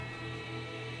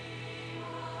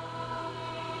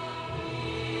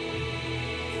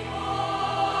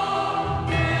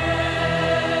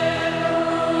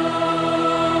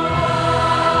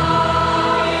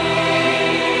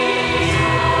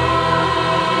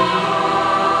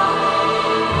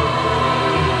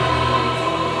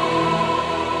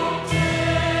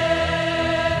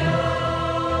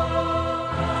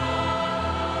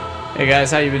Hey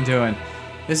guys, how you been doing?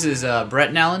 This is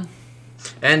Brett Nallen.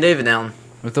 And David Allen.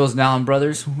 With those Nallen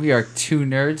brothers, we are two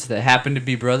nerds that happen to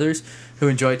be brothers who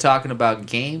enjoy talking about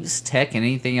games, tech, and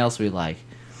anything else we like.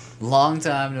 Long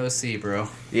time no see, bro.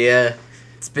 Yeah,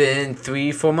 it's been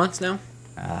 3-4 months now.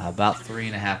 About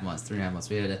 3.5 months. 3.5 months.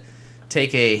 We had to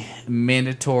take a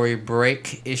mandatory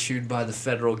break issued by the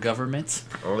federal government.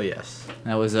 Oh, yes.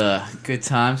 That was good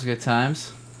times, good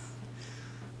times.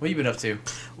 What you been up to?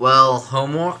 Well,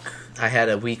 homework. I had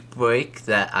a week break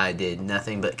that I did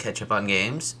nothing but catch up on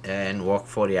games and work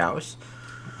 40 hours.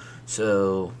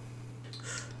 So,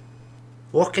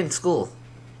 work and school.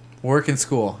 Work and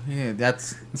school. Yeah,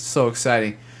 that's so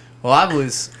exciting. Well, I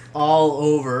was all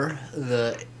over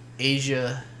the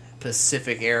Asia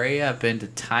Pacific area. I've been to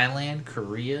Thailand,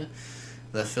 Korea,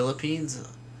 the Philippines.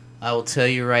 I will tell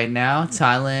you right now,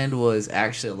 Thailand was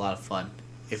actually a lot of fun.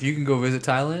 If you can go visit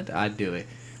Thailand, I'd do it.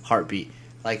 Heartbeat.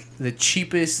 Like, the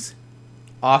cheapest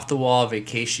off-the-wall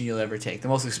vacation you'll ever take. The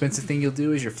most expensive thing you'll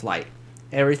do is your flight.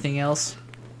 Everything else,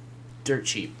 dirt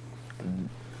cheap.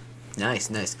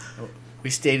 Nice. We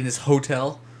stayed in this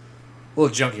hotel. A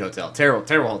little junky hotel.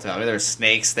 Terrible hotel. I mean, there were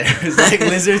snakes. There was like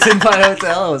lizards in my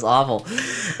hotel. It was awful.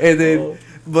 And then,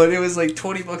 but it was like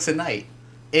 $20 a night.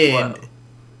 And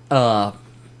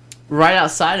right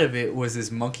outside of it was this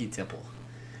monkey temple.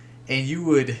 And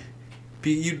you'd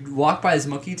walk by this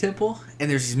monkey temple, and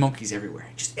there's these monkeys everywhere.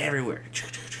 Just everywhere.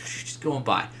 Just going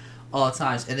by all the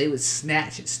times. And they would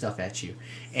snatch at stuff at you.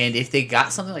 And if they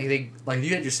got something, like if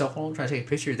you had your cell phone trying to take a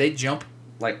picture, they'd jump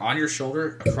like on your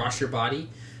shoulder, across your body,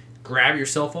 grab your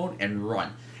cell phone, and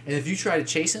run. And if you try to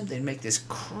chase them, they'd make this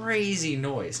crazy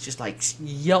noise, just like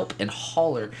yelp and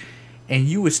holler. And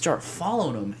you would start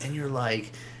following them, and you're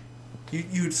like,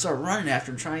 you would start running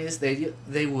after them, trying this.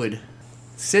 They would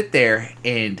sit there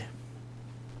and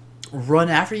run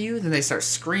after you, then they start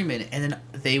screaming, and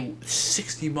then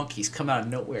 60 monkeys come out of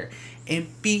nowhere and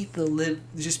beat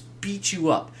you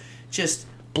up. Just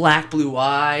black blue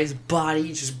eyes, body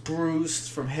just bruised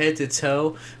from head to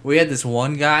toe. We had this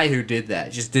one guy who did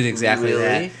that, just did exactly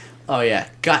that. Oh yeah,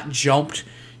 got jumped,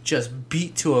 just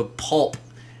beat to a pulp,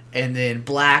 and then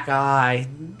black eye,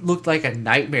 looked like a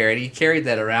nightmare, and he carried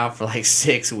that around for like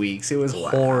 6 weeks. It was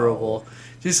horrible.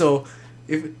 Just so,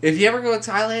 if you ever go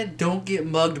to Thailand, don't get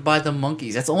mugged by the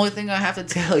monkeys. That's the only thing I have to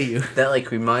tell you. That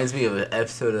reminds me of an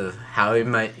episode of How I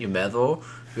Met Your Mother,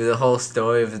 with the whole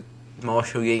story of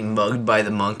Marshall getting mugged by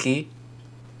the monkey.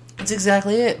 That's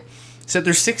exactly it. Except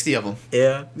there's 60 of them.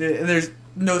 Yeah. And there's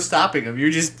no stopping them.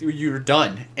 You're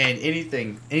done. And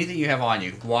anything you have on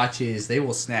you, watches, they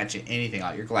will snatch anything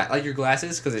out your your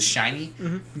glasses, because it's shiny,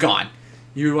 gone.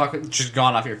 You would walk, just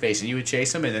gone off your face, and you would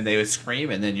chase them, and then they would scream,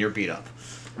 and then you're beat up.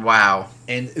 Wow.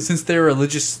 And since they're a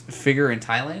religious figure in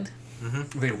Thailand,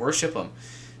 they worship them.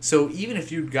 So even if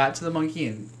you got to the monkey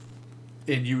and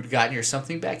you'd gotten your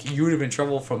something back, you would have been in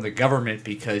trouble from the government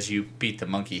because you beat the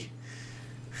monkey.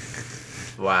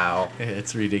 Wow.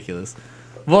 It's ridiculous.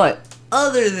 But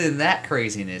other than that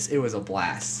craziness, it was a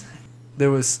blast.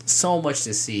 There was so much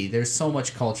to see. There's so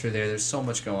much culture there. There's so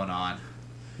much going on.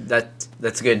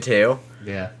 That's good too.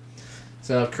 Yeah.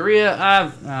 So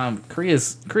Korea,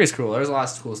 Korea's cool. There's a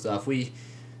lot of cool stuff. We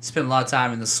spent a lot of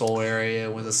time in the Seoul area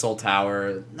with the Seoul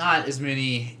Tower. Not as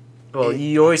many. Well,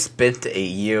 you always spent a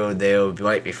year there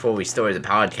right before we started the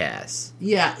podcast.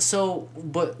 Yeah. So,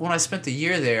 but when I spent the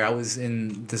year there, I was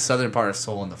in the southern part of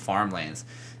Seoul in the farmlands.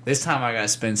 This time, I got to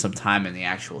spend some time in the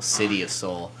actual city of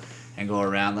Seoul and go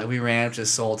around. Like, we ran up to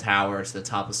Seoul Tower, to the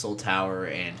top of Seoul Tower,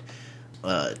 and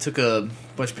took a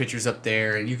bunch of pictures up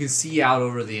there, and you can see out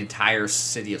over the entire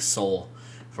city of Seoul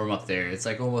from up there. It's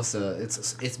like almost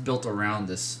it's built around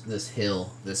this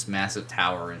hill, this massive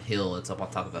tower and hill. It's up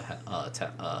on top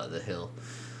of the hill.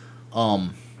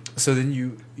 So then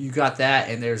you got that,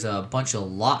 and there's a bunch of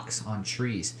locks on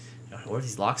trees. What are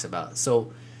these locks about?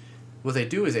 So what they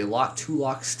do is they lock two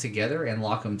locks together and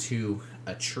lock them to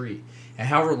a tree, and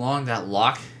however long that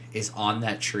lock is on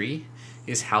that tree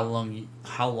is how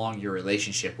long your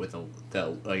relationship with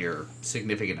your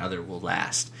significant other will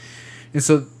last. And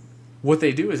so what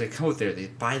they do is they come out there, they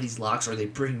buy these locks, or they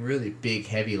bring really big,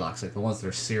 heavy locks, like the ones that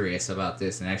are serious about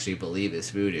this and actually believe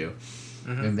it's voodoo.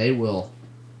 And they will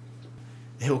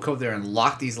come there and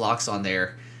lock these locks on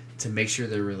there to make sure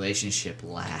their relationship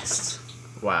lasts.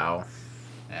 Wow.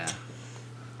 Yeah.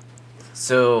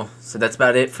 So that's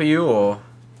about it for you, or?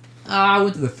 I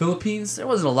went to the Philippines. There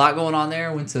wasn't a lot going on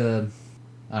there. We went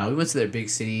to their big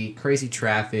city, crazy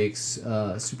traffic,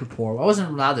 super poor. I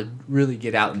wasn't allowed to really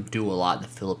get out and do a lot in the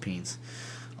Philippines.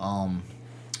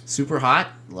 Super hot.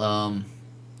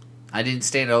 I didn't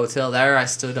stay in a hotel there. I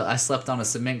slept on a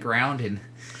cement ground, and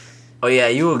Oh yeah,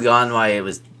 you were gone while it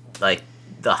was like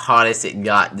the hottest it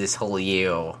got this whole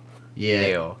year.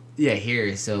 Yeah. Yeah,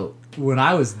 here. So when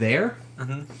I was there,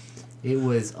 Mhm. it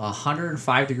was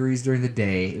 105 degrees during the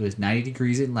day. It was 90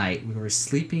 degrees at night. We were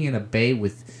sleeping in a bay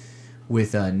with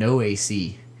no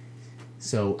AC.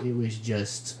 So it was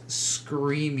just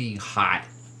screaming hot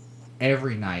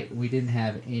every night. We didn't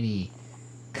have any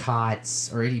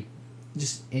cots or any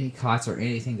cots or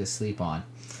anything to sleep on.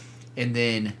 And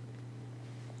then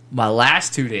my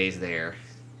last 2 days there,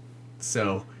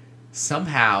 so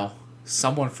somehow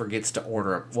someone forgets to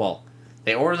order. Well,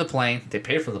 they order the plane, they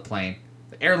pay for the plane.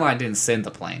 The airline didn't send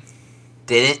the plane.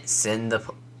 Didn't send the.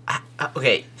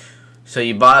 Okay, so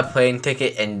you bought a plane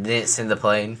ticket and didn't send the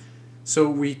plane. So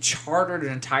we chartered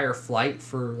an entire flight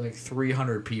for like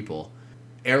 300 people.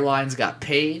 Airlines got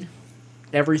paid.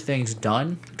 Everything's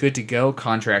done. Good to go.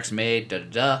 Contracts made.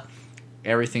 Da-da-da.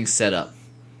 Everything's set up.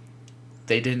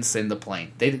 They didn't send the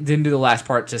plane. They didn't do the last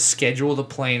part to schedule the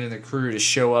plane and the crew to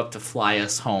show up to fly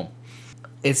us home.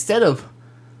 Instead of,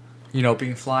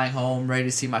 being flying home, ready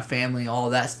to see my family,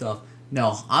 all that stuff.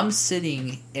 No, I'm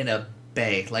sitting in a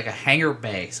bay, like a hangar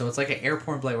bay. So it's like an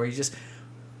airport bay where you just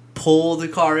pull the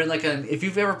car in if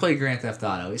you've ever played Grand Theft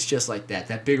Auto, it's just like that.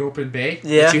 That big open bay.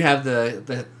 Yeah. But you have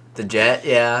the jet,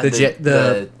 yeah.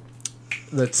 The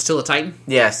still a Titan?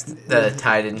 Yes, the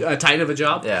Titan. A Titan of a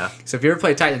job? Yeah. So if you ever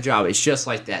play Titan of a job, it's just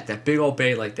like that. That big old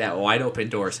bay like that, wide open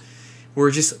doors.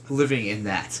 We're just living in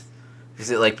that. Is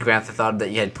it like Grand Theft Auto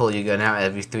that you had to pull your gun out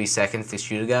every 3 seconds to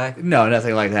shoot a guy? No,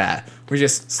 nothing like that. We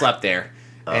just slept there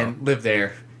and lived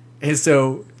there. And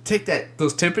so take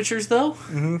those temperatures though,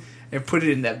 and put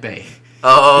it in that bay.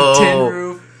 Oh, The tin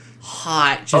roof,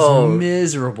 hot, just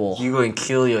miserable. You going to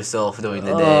kill yourself during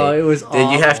the day. Oh, it was awful.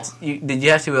 Did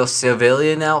you have to wear a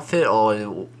civilian outfit,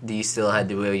 or do you still had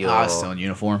to wear your? I was still in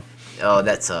uniform. Oh,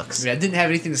 that sucks. I mean, I didn't have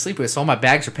anything to sleep with, so all my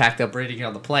bags are packed up, ready to get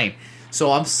on the plane.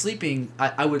 So I'm sleeping.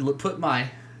 I would put my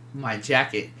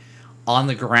jacket on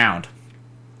the ground,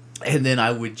 and then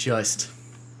I would just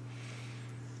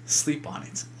sleep on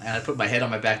it. And I'd put my head on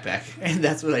my backpack, and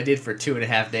that's what I did for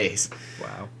 2.5 days.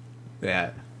 Wow.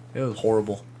 Yeah, it was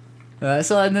horrible.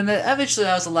 And then eventually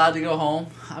I was allowed to go home.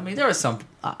 I mean, there were some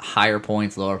higher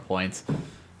points, lower points,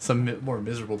 some more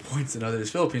miserable points than others.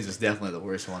 Philippines was definitely the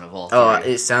worst one of all. Oh,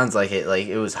 it sounds like it. Like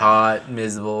it was hot,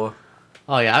 miserable.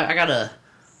 Oh yeah, I gotta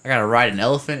ride an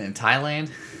elephant in Thailand.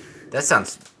 That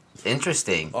sounds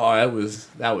interesting. Oh,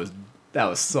 that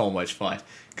was so much fun.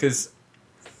 Cause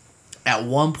at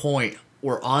one point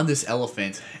we're on this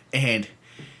elephant and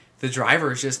the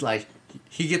driver is just like,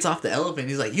 he gets off the elephant.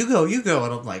 He's like, "You go,"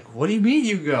 and I'm like, "What do you mean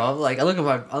you go?" I'm like, I look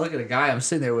at a guy I'm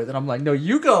sitting there with, and I'm like, "No,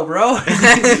 you go, bro."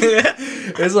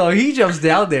 And so he jumps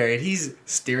down there, and he's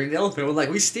steering the elephant. We're like,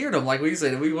 we steered him, like we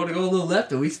said, we want to go a little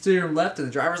left, and we steer him left, and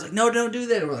the driver's like, "No, don't do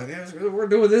that." And we're like, yeah, "We're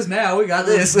doing this now. We got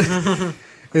this."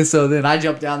 And so then I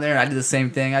jumped down there, and I did the same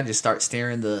thing. I just start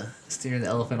steering the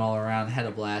elephant all around. Had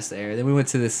a blast there. Then we went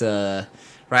to this. Right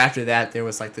after that, there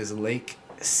was like this lake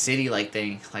city like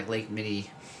thing, like Lake Mini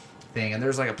thing, and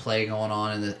there's like a play going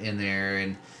on in there,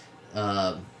 and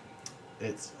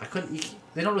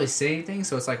they don't really say anything,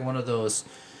 so it's like one of those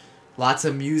lots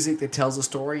of music that tells a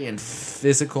story and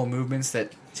physical movements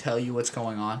that tell you what's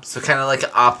going on. So kind of like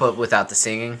an opera without the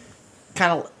singing.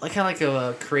 Kind of like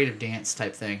a creative dance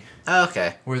type thing. Oh,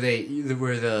 okay. Where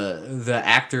the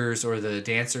actors or the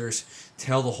dancers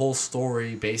tell the whole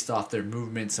story based off their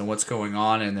movements and what's going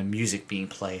on and the music being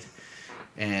played.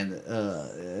 And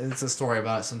it's a story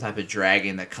about some type of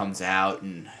dragon that comes out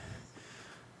and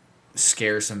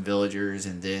scares some villagers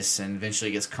and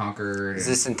eventually gets conquered. Is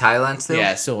this in Thailand still?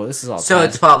 Yeah, so this is all So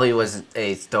it probably was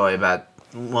a story about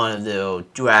one of the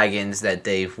dragons that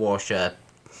they worship,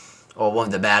 or one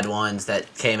of the bad ones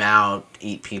that came out,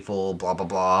 eat people, blah, blah,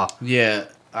 blah. Yeah,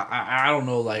 I don't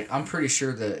know, like, I'm pretty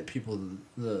sure that people,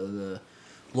 the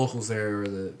locals there or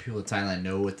the people in Thailand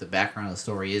know what the background of the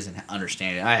story is and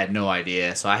understand it. I had no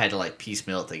idea, so I had to like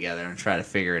piecemeal it together and try to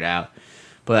figure it out.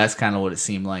 But that's kind of what it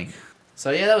seemed like.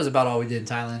 So yeah, that was about all we did in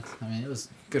Thailand. I mean, it was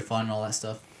good fun and all that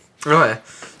stuff. Okay,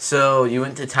 so you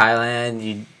went to Thailand,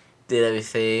 you did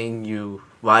everything, you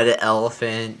ride an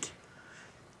elephant.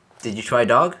 Did you try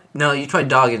dog? No, you tried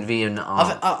dog in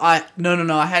Vietnam.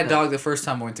 No. I had dog the first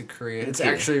time I went to Korea. It's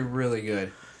actually really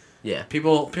good. Yeah.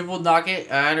 People knock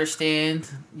it. I understand.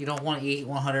 You don't want to eat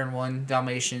 101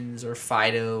 Dalmatians or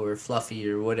Fido or Fluffy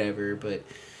or whatever, but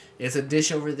it's a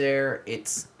dish over there.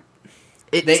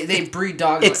 They breed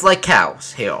dogs. It's like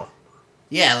cows here.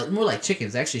 Yeah, more like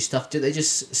chickens. They actually they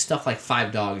just stuff like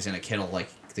 5 dogs in a kennel, like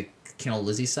the kennel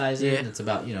Lizzie size. Yeah. It's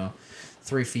about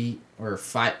 3 feet or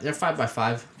 5. They're 5 by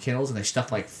 5 kennels, and they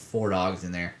stuff like 4 dogs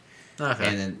in there. Okay.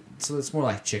 And then so it's more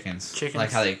like chickens. Chickens.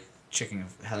 Like how they chicken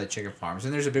farms.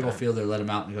 And there's a big old field there. Let them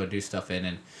out and go do stuff in.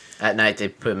 And At night, they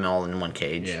put them all in one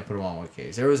cage. yeah, put them all in one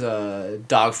cage. There was a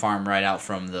dog farm right out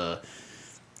from the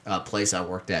place I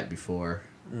worked at before.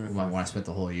 When I spent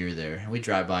the whole year there, and we'd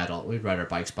drive by it all. We'd ride our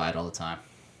bikes by it all the time.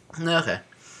 Okay.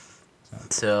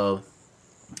 So,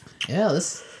 Yeah,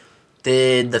 this.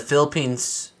 did the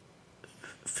Philippines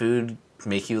food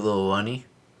make you a little money?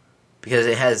 Because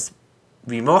it has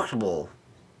remarkable,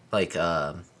 like,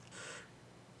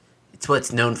 it's what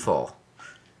it's known for.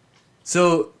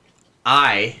 So,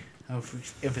 I'll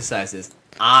emphasize this.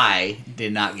 I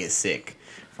did not get sick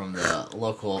from the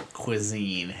local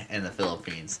cuisine in the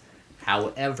Philippines.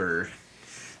 However,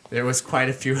 there was quite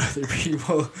a few other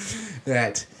people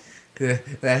that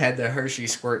had the Hershey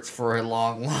squirts for a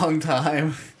long, long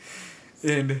time.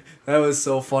 And that was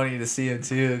so funny to see them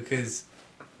too, because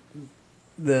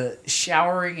the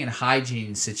showering and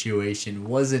hygiene situation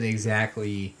wasn't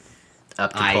exactly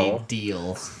Up to par.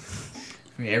 ideal.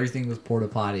 I mean, everything was porta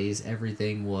potties.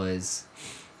 Everything was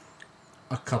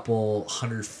a couple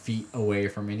 100 feet away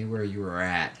from anywhere you were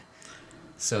at.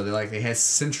 So they had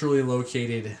centrally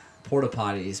located porta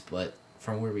potties, but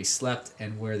from where we slept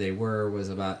and where they were was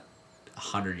about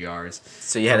 100 yards.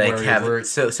 So you had from to where we have were.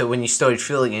 so when you started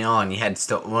feeling it on, you had to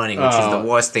start running, which is the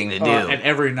worst thing to do. And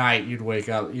every night you'd wake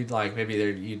up,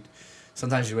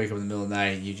 sometimes you'd wake up in the middle of the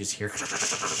night and you just hear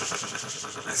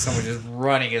someone just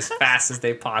running as fast as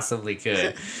they possibly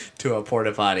could to a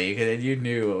porta potty, and then you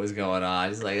knew what was going on.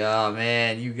 It's like, oh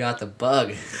man, you got the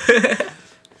bug.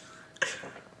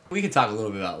 We can talk a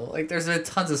little bit about, there's been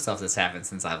tons of stuff that's happened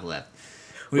since I've left.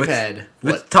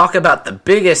 Let's talk about the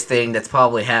biggest thing that's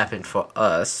probably happened for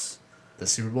us. The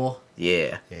Super Bowl?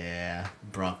 Yeah. Yeah,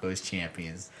 Broncos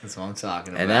champions. That's what I'm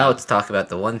talking about. And now let's talk about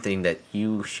the one thing that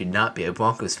you should not be a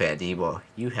Broncos fan anymore.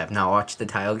 You have not watched the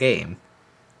entire game.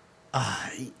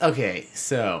 Okay,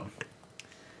 so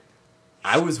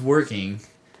I was working.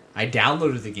 I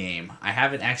downloaded the game. I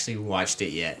haven't actually watched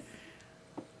it yet.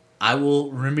 I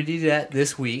will remedy that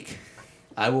this week.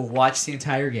 I will watch the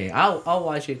entire game. I'll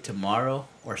watch it tomorrow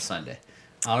or Sunday.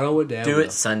 I don't know what day. Do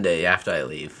it Sunday after I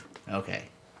leave. Okay,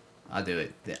 I'll do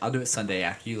it. I'll do it Sunday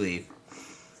after you leave,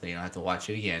 so you don't have to watch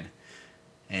it again.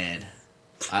 And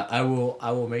I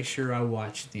will make sure I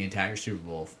watch the entire Super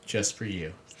Bowl just for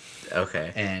you.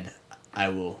 Okay. And I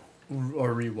will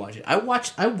rewatch it. I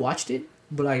watched it,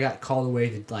 but I got called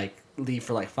away to leave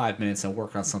for 5 minutes and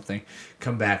work on something,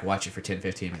 come back, watch it for 10,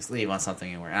 15 minutes, leave on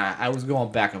something, and I was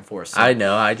going back and forth. So I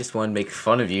know. I just want to make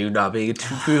fun of you not being a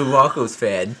true Broncos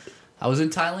fan. I was in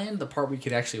Thailand. The part we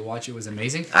could actually watch it was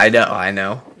amazing. I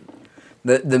know.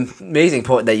 The amazing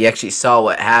part that you actually saw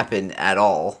what happened at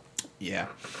all. Yeah,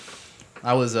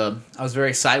 I was very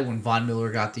excited when Von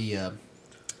Miller got the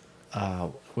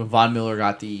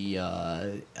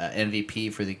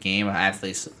MVP for the game. I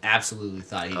absolutely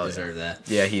thought he deserved that.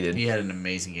 Yeah, he did. He had an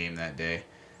amazing game that day.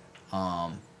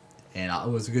 And it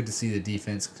was good to see the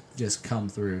defense just come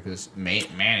through, because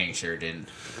Manning sure didn't.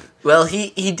 Well,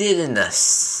 he did in the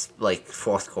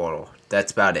fourth quarter.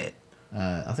 That's about it.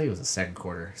 I think it was the second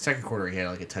quarter. Second quarter, he had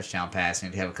a touchdown pass,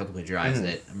 and he'd have a couple of drives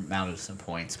that amounted to some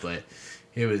points. But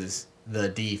it was the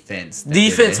defense.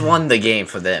 Defense won the game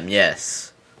for them.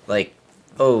 Yes.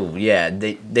 Oh yeah,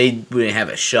 they wouldn't have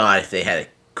a shot if they had a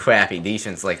crappy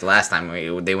defense like last time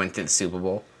they went to the Super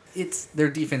Bowl. Their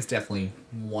defense definitely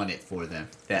won it for them.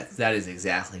 That is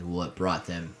exactly what brought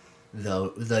them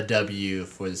the W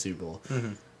for the Super Bowl.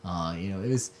 It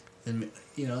was. Then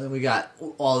we got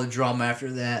all the drama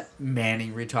after that.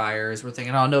 Manning retires. We're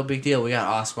thinking, oh, no big deal. We got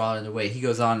Osweiler in the way. He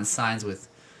goes on and signs with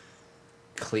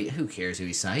who cares who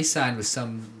he signed? He signed with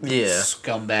some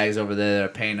scumbags over there that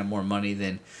are paying him more money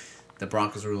than the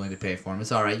Broncos are willing to pay for him.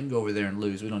 It's all right. You can go over there and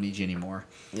lose. We don't need you anymore.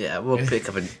 Yeah, we'll pick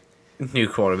up a new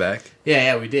quarterback.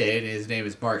 Yeah, we did. His name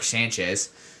is Mark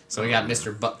Sanchez. So we got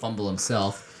Mr. Butt Fumble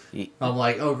himself. I'm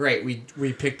like, oh great,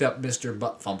 we picked up Mr.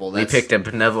 Butt Fumble. We picked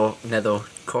up Neville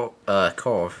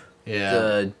Corv.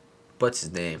 Yeah. What's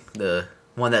his name? The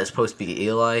one that's supposed to be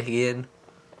Eli again.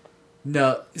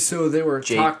 No, so they were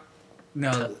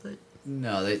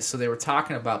they were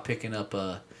talking about picking up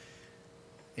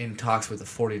in talks with the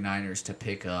 49ers to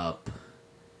pick up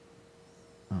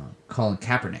Colin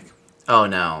Kaepernick. Oh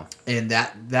no. And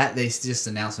that they just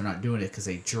announced they're not doing it because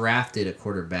they drafted a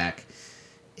quarterback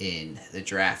in the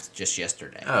draft just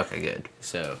yesterday. Okay, good.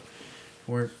 So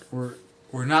we're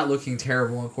not looking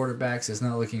terrible on quarterbacks. It's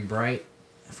not looking bright.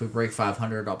 If we break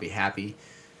 500, I'll be happy.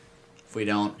 If we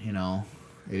don't,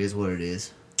 it is what it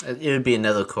is. It would be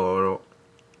another quarter.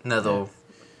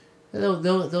 They'll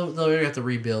have to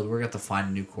rebuild. We're gonna have to find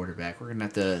a new quarterback. We're gonna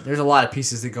have to. There's a lot of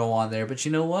pieces that go on there, but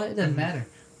you know what? It doesn't matter.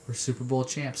 We're Super Bowl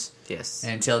champs. Yes.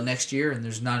 And until next year, and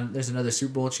there's another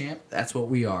Super Bowl champ. That's what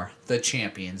we are, the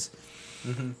champions.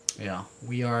 Yeah,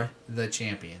 we are the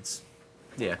champions.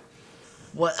 Yeah.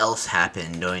 What else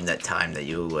happened during that time that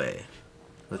you were away?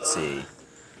 Let's see.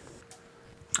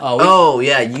 Oh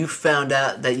yeah, you found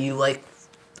out that you like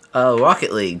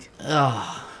Rocket League.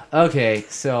 Oh, okay.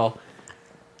 So,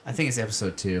 I think it's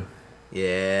episode 2.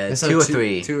 Yeah, episode 2 or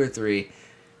 3. 2 or 3.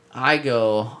 I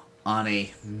go on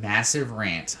a massive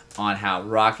rant on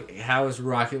how is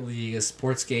Rocket League a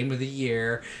sports game of the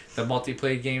year, the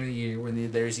multiplayer game of the year,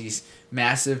 when there's these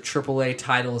massive AAA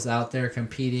titles out there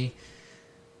competing.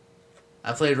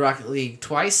 I played Rocket League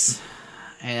twice,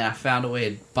 and I found a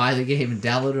way to buy the game and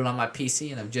download it on my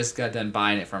PC, and I've just got done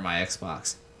buying it for my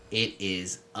Xbox. It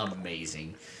is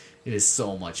amazing. It is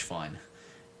so much fun.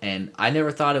 And I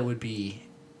never thought it would be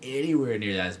anywhere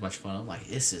near that as much fun. I'm like,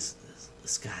 this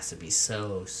has to be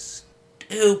so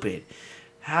stupid.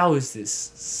 How is this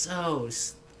so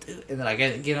stupid? And then I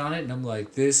get on it, and I'm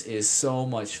like, this is so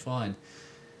much fun.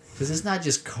 Because it's not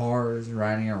just cars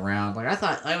riding around. Like,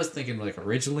 I was thinking, like,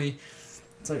 originally,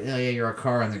 it's like, oh yeah, you're a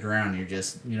car on the ground. You're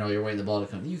just, you're waiting the ball to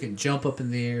come. You can jump up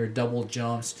in the air, double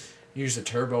jumps, use a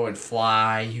turbo and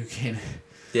fly. You can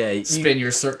spin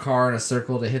your car in a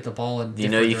circle to hit the ball in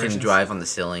different you directions. can drive on the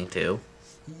ceiling too.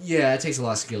 Yeah, it takes a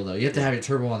lot of skill though. You have to have your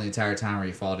turbo on the entire time or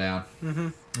you fall down. Mm-hmm.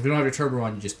 If you don't have your turbo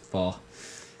on, you just fall.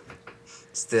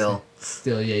 Still,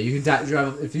 yeah, you can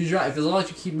drive. If as long as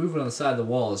you keep moving on the side of the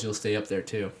walls, you'll stay up there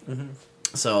too. Mm-hmm.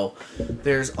 So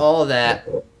there's all that,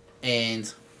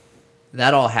 and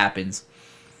that all happens,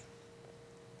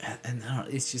 and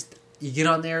it's just you get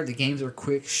on there. The games are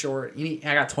quick, short. I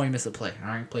got 20 minutes to play.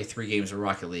 I can play 3 games of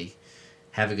Rocket League,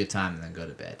 have a good time, and then go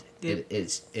to bed. Yeah.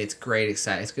 It's great,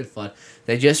 exciting. It's good fun.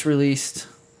 They just released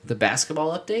the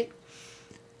basketball update,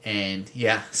 and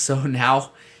yeah, so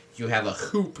now you have a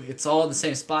hoop. It's all in the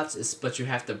same spots, but you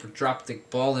have to drop the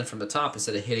ball in from the top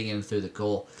instead of hitting it through the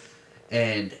goal,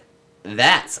 and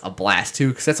that's a blast too,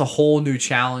 because that's a whole new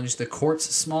challenge. The court's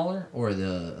smaller, or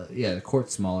the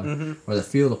court's smaller, or the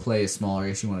field of play is smaller, I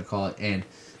guess you want to call it, and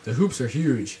the hoops are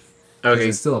huge. Okay,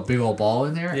 there's still a big old ball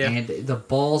in there, and the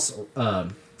ball's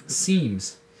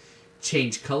seams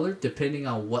change color depending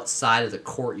on what side of the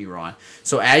court you're on.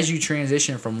 So as you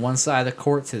transition from one side of the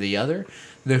court to the other,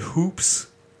 the hoops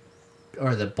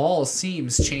or the ball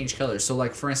seams change color. So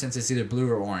like for instance, it's either blue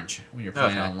or orange when you're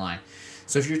playing online.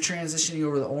 So if you're transitioning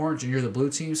over the orange and you're the blue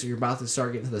team, so you're about to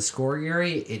start getting to the scoring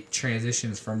area, it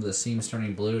transitions from the seams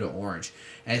turning blue to orange.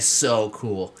 And it's so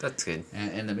cool. That's good.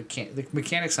 And the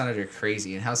mechanics on it are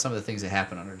crazy, and how some of the things that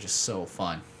happen on it are just so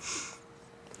fun.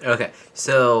 Okay,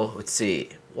 so let's see.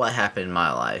 What happened in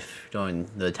my life during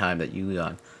the time that you were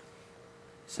gone?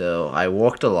 So I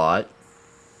worked a lot.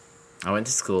 I went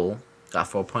to school. Got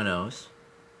 4.0s.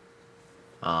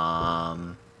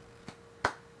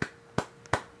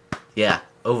 Yeah,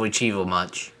 overachiever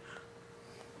much.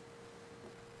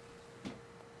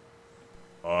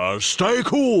 Stay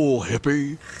cool,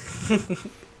 hippie.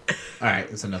 Alright,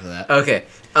 that's enough of that. Okay,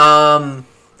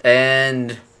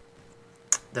 and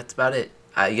that's about it.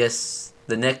 I guess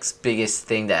the next biggest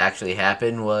thing that actually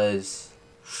happened was...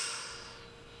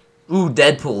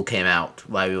 Deadpool came out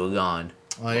while we were gone.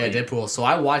 Oh yeah, Deadpool. So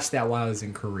I watched that while I was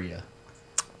in Korea.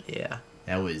 Yeah.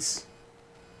 That was...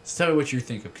 So tell me what you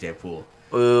think of Deadpool.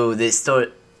 Ooh, it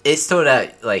started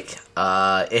out, like,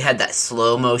 it had that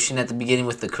slow motion at the beginning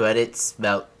with the credits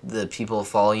about the people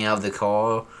falling out of the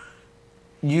car.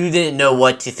 You didn't know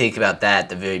what to think about that at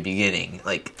the very beginning.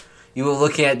 Like, you were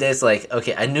looking at this like,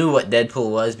 okay, I knew what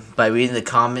Deadpool was by reading the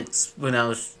comments when I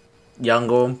was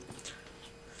younger.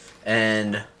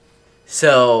 And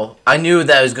so I knew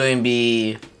that it was going to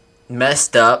be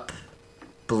messed up,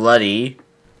 bloody,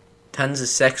 tons of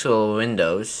sexual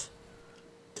windows.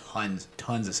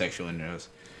 Tons of sexual innuendos.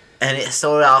 And it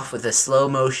started off with a slow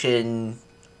motion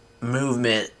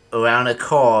movement around a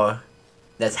car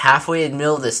that's halfway in the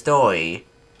middle of the story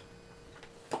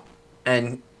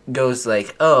and goes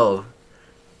like, oh,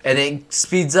 and it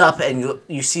speeds up and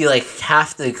you see like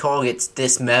half the car gets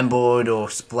dismembered or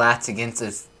splats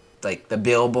against the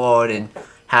billboard, and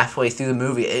halfway through the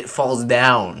movie it falls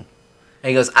down. And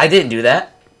he goes, I didn't do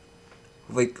that.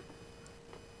 Like,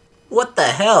 what the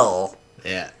hell?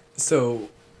 Yeah. So,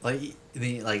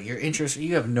 your interest,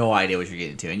 you have no idea what you're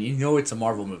getting into, and you know it's a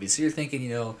Marvel movie, so you're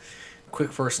thinking,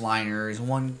 quick first liners,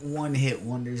 one hit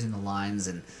wonders in the lines,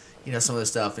 and some of the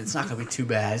stuff. It's not gonna be too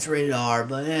bad. It's rated R,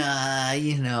 but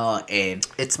and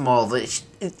It's Marvel.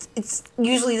 It's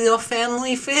usually they're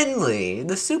family friendly.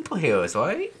 The superheroes,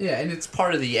 right? yeah, and it's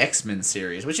part of the X-Men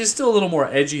series, which is still a little more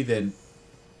edgy than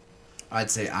I'd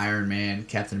say Iron Man,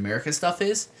 Captain America stuff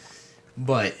is,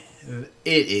 but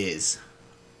it is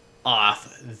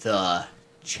off the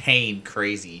chain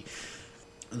crazy.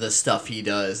 The stuff he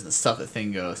does, the stuff that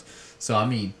thing goes. So I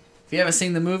mean, if you haven't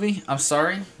seen the movie, I'm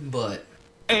sorry, but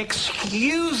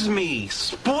Excuse me!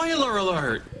 Spoiler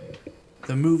alert!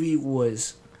 the movie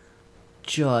was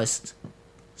just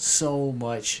so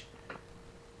much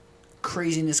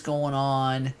craziness going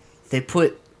on. They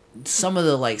put some of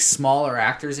the like smaller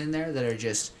actors in there that are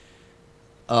just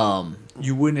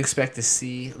you wouldn't expect to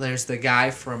see. There's the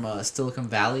guy from Silicon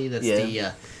Valley that's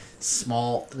the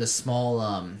small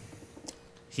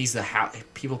he's the house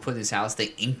people put in his house,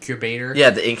 the incubator. Yeah,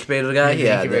 the incubator guy. The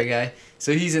Yeah, incubator guy.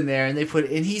 So he's in there, and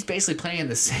he's basically playing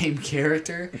the same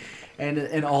character,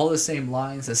 and all the same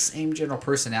lines, the same general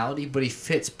personality, but he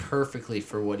fits perfectly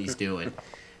for what he's doing,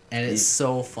 and it's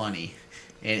so funny,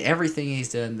 and everything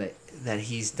he's done that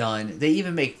he's done. They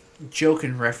even make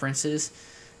joking references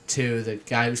to the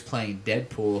guy who's playing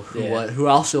Deadpool, who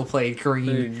also played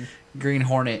Green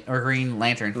Hornet or Green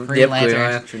Lantern. Green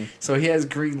Lantern. So he has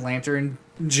Green Lantern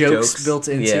jokes built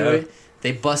into it.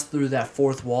 They bust through that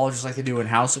fourth wall just like they do in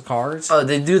House of Cards. Oh,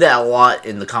 they do that a lot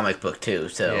in the comic book too.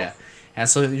 So yeah, and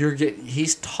so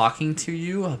he's talking to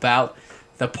you about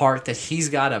the part that he's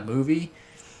got a movie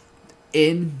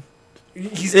in.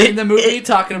 He's in the movie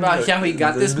talking about how he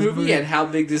got this movie and how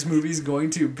big this movie's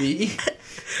going to be.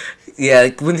 Yeah,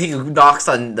 when he knocks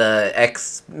on the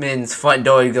X-Men's front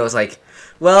door, he goes like,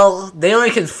 "Well, they only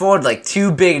can afford like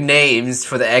 2 big names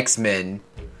for the X-Men,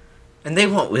 and they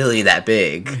weren't really that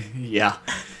big." Yeah.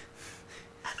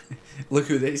 Look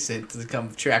who they sent to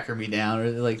come tracker me down, or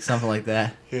like something like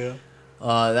that. Yeah.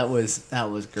 That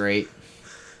was great.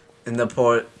 And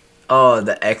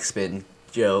the X-Men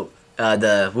joke,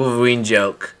 the Wolverine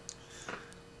joke.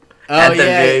 Oh at the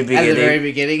yeah, very beginning. at the very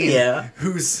beginning. Yeah.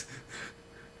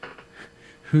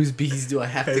 Whose bees do I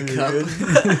have to cup?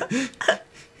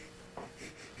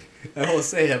 I will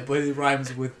say it, but it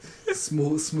rhymes with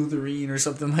smoothering or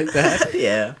something like that.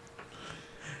 Yeah.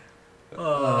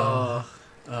 Oh,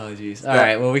 jeez. All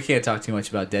right. Well, we can't talk too much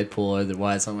about Deadpool,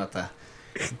 otherwise I'm about to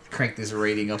crank this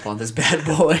rating up on this bad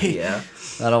boy. Yeah.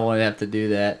 I don't want to have to do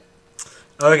that.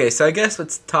 Okay, so I guess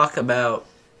let's talk about.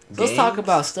 Let's talk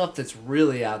about stuff that's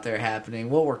really out there happening.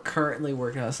 What we're currently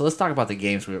working on. So let's talk about the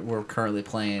games we're currently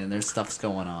playing, and there's stuff's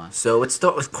going on. So let's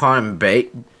start with Quantum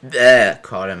Break.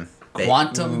 Quantum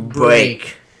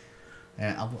Break.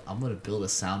 And I'm gonna build a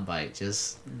soundbite.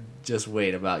 Just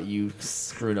wait about you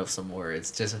screwing up some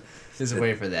words. Just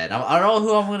wait for that. I don't know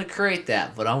who I'm gonna create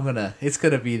that, but it's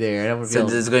gonna be there. So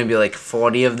there's gonna be like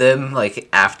 40 of them, like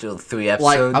after 3 episodes.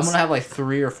 Like I'm gonna have like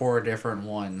 3 or 4 different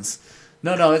ones.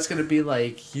 No, it's gonna be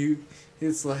like you.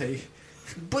 It's like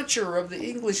butcher of the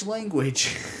English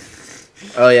language.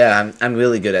 Oh yeah, I'm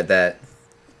really good at that.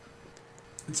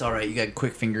 It's all right. You got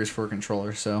quick fingers for a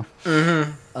controller, so.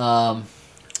 Mm-hmm.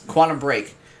 Quantum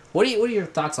Break. What are your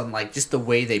thoughts on like just the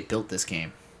way they built this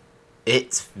game?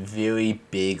 It's very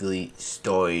bigly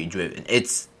story driven.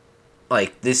 It's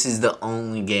like this is the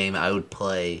only game I would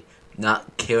play,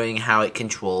 not caring how it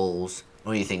controls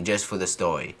or anything, just for the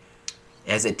story.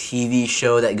 It has a TV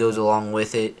show that goes along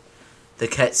with it. The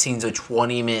cutscenes are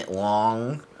 20-minute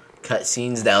long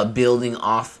cutscenes that are building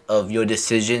off of your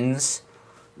decisions.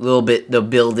 A little bit, the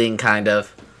building kind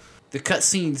of. The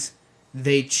cutscenes,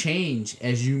 they change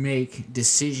as you make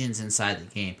decisions inside the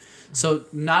game. So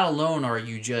not alone are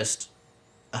you just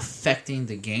affecting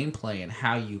the gameplay and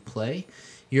how you play,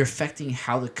 you're affecting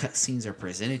how the cutscenes are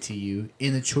presented to you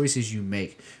in the choices you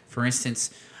make. For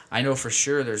instance, I know for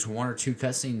sure there's 1 or 2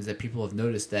 cutscenes that people have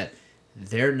noticed that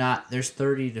there's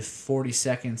 30 to 40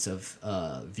 seconds of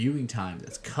viewing time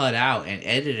that's cut out and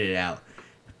edited out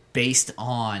based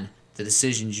on the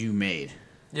decisions you made.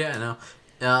 Yeah, I know.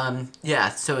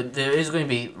 So there is going to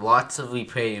be lots of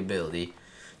replayability.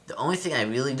 The only thing I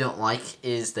really don't like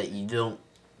is that you don't,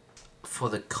 for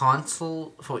the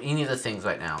console, for any of the things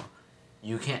right now,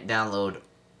 you can't download,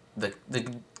 the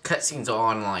cutscenes are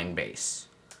online based.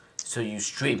 So you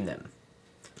stream them.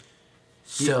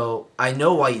 So I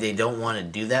know why they don't want to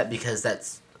do that, because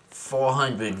that's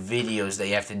 400 videos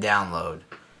they have to download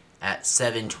at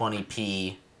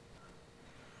 720p,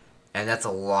 and that's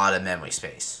a lot of memory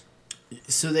space.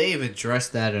 So they've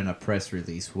addressed that in a press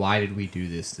release. Why did we do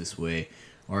this way?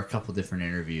 Or a couple different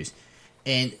interviews.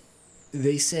 And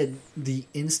they said the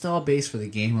install base for the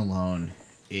game alone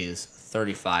is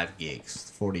 35 gigs,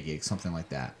 40 gigs, something like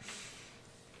that.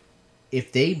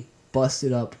 If they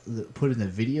busted up, put in the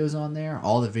videos on there,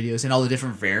 all the videos and all the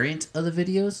different variants of the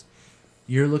videos,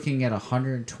 you're looking at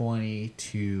 120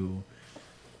 to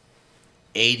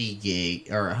 80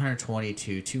 gig or 120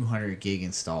 to 200 gig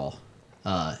install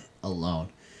alone.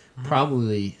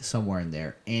 Probably somewhere in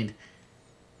there. And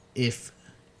if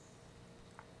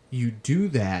you do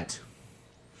that,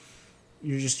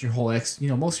 you're just your whole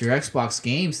most of your Xbox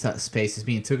game space is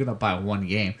being taken up by one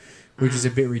game, which is a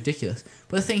bit ridiculous.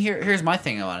 But the thing here's my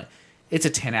thing about it. It's a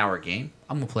 10-hour game.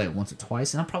 I'm going to play it once or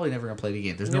twice, and I'm probably never going to play it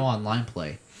again. There's no online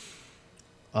play.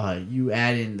 You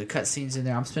add in the cutscenes in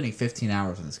there. I'm spending 15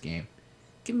 hours on this game.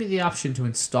 Give me the option to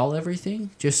install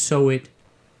everything just so it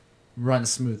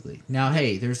runs smoothly. Now,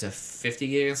 hey, there's a 50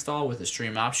 gig install with the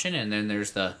stream option, and then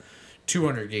there's the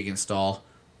 200 gig install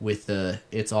with the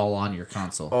it's all on your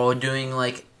console. Or doing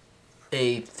like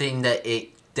a thing that it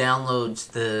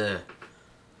downloads the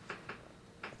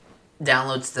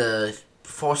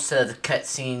forced set of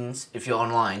cutscenes if you're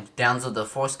online. Download the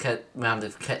forced round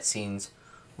of cutscenes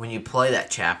when you play that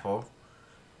chapter,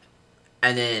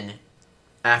 and then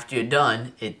after you're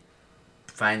done, it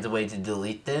finds a way to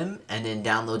delete them, and then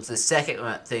downloads the second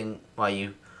thing while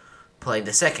you play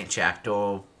the second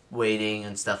chapter, waiting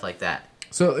and stuff like that.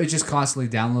 So it just constantly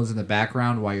downloads in the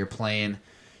background while you're playing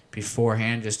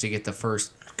beforehand, just to get the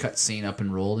first cutscene up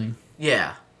and rolling.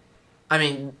 Yeah, I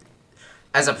mean,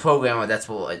 as a programmer, that's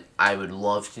what I would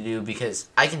love to do, because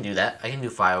I can do that. I can do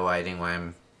firelighting when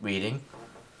I'm reading.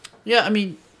 Yeah, I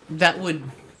mean, that would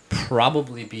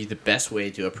probably be the best way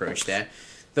to approach that.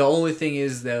 The only thing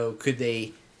is, though, could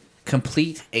they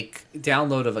complete a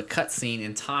download of a cutscene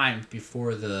in time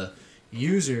before the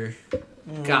user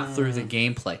got through the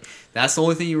gameplay? That's the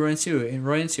only thing you run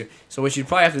into. So what you'd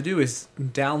probably have to do is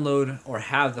download or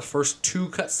have the first 2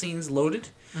 cutscenes loaded,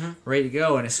 ready to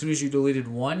go, and as soon as you deleted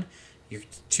 1, your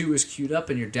 2 is queued up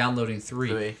and you're downloading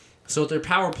 3. So if they're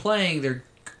power playing, they're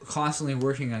constantly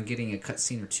working on getting a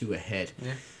cutscene or 2 ahead.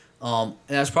 Yeah. And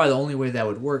that's probably the only way that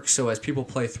would work. So as people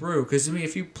play through, because I mean,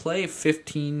 if you play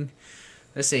 15,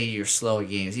 let's say your slow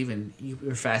games, even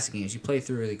your fast games, you play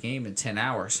through the game in 10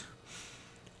 hours.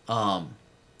 You're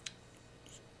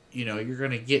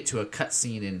going to get to a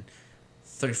cutscene in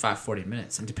 35, 40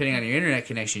 minutes. And depending on your internet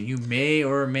connection, you may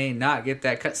or may not get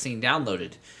that cutscene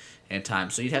downloaded in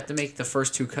time. So you'd have to make the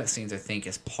first 2 cutscenes, I think,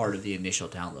 as part of the initial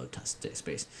download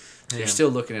space. So you're still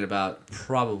looking at about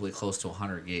probably close to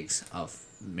 100 gigs of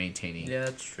maintaining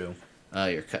that's true.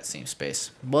 Your cutscene space.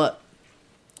 But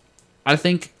I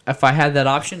think if I had that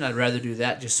option, I'd rather do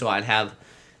that just so I'd have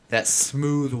that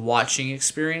smooth watching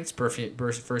experience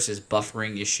versus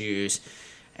buffering issues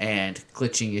and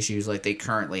glitching issues like they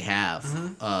currently have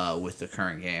with the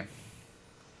current game.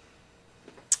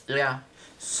 Yeah.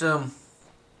 So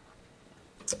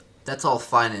that's all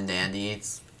fine and dandy.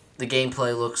 The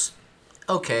gameplay looks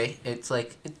okay. It's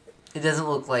like it doesn't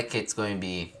look like it's going to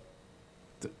be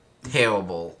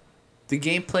terrible. The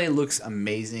gameplay looks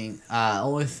amazing.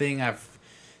 Only thing that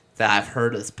I've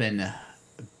heard that's been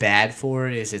bad for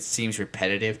it is it seems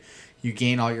repetitive. You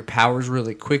gain all your powers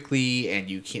really quickly, and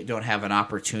you don't have an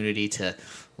opportunity to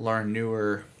learn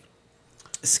newer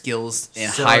skills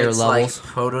and higher levels. Like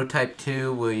Prototype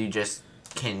 2, where you just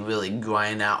can really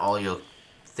grind out all your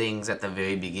things at the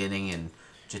very beginning and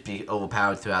just be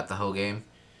overpowered throughout the whole game.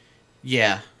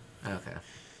 Yeah. Okay.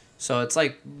 So it's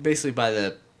like basically by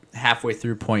the halfway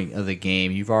through point of the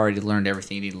game, you've already learned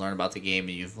everything you need to learn about the game,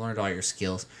 and you've learned all your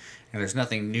skills, and there's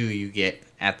nothing new you get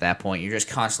at that point. You just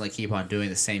constantly keep on doing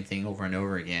the same thing over and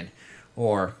over again,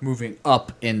 or moving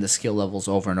up in the skill levels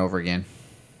over and over again.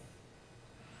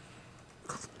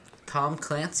 Tom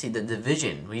Clancy, The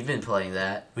Division. We've been playing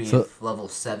that. We've level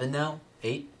 7 now?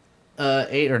 8?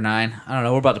 8 or 9. I don't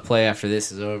know. We're about to play after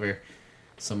this is over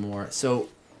some more. So,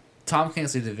 Tom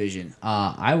Clancy Division.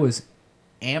 I was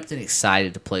amped and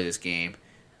excited to play this game.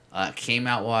 It came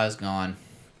out while I was gone,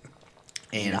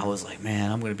 and I was like,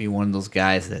 man, I'm going to be one of those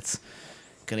guys that's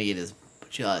going to get his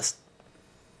just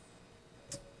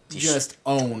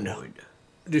owned,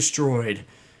 destroyed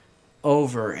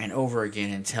over and over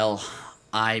again until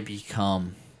I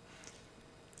become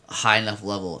a high enough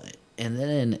level. And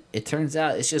then it turns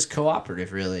out it's just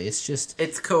cooperative, really.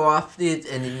 It's cooperative,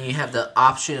 and then you have the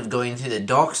option of going to the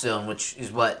Dark Zone, which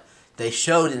is what they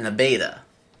showed in the beta.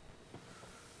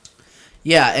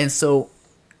 Yeah, and so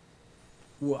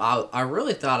I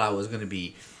really thought I was going to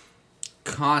be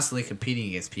constantly competing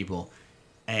against people,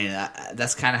 and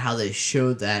that's kind of how they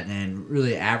showed that and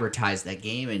really advertised that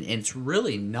game, and it's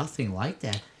really nothing like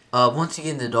that. Once you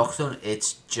get in the Dark Zone,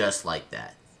 it's just like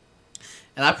that.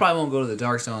 And I probably won't go to the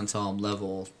Dark Zone until I'm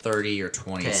level 30 or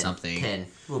 20 10, something. 10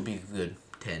 will be good.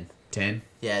 10. 10?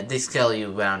 Yeah, they scale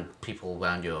you around people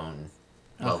around your own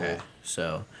level. Okay.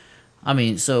 So, I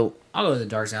mean, I'll go to the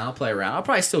Dark Zone. I'll play around. I'll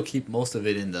probably still keep most of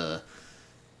it in the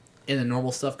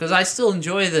normal stuff because I still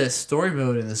enjoy the story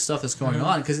mode and the stuff that's going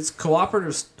on because it's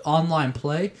cooperative online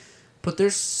play. But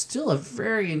there's still a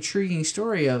very intriguing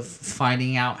story of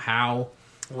finding out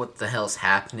What the hell's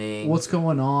happening? what's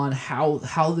going on,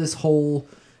 how this whole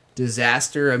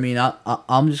disaster. I mean,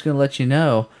 I'm just gonna let you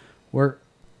know,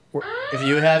 if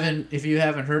you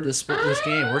haven't heard this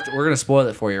game, we're gonna spoil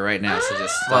it for you right now. So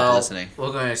just stop listening.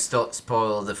 We're going to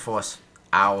spoil the first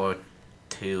hour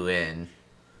 2 in.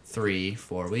 3,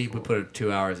 4. We put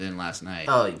 2 hours in last night.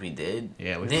 Oh, we did?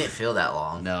 Yeah, we didn't feel that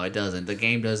long. No, it doesn't. The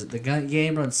game doesn't. The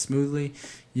game runs smoothly.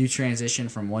 You transition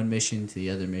from one mission to the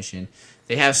other mission.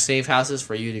 They have safe houses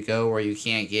for you to go where you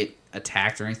can't get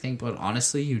attacked or anything, but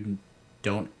honestly, you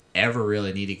don't ever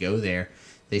really need to go there.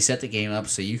 They set the game up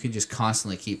so you can just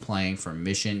constantly keep playing from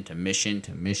mission to mission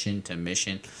to mission to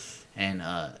mission, and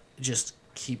just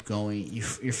keep going.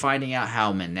 You're finding out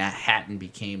how Manhattan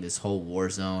became this whole war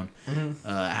zone.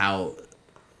 How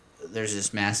there's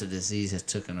this massive disease that's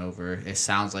taken over. It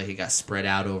sounds like it got spread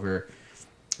out over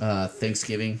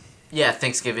Thanksgiving. Yeah,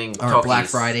 Thanksgiving. Or Black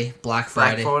Friday. Black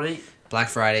Friday?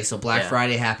 So Black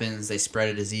Friday happens. They spread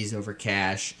a disease over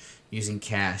cash. Using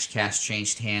cash. Cash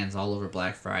changed hands all over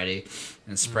Black Friday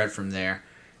and spread from there.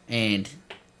 And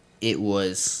it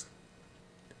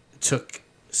took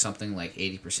something like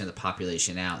 80% of the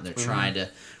population out. And they're trying to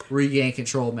regain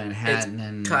control of Manhattan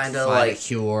and find a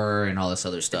cure and all this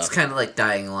other stuff. It's kind of like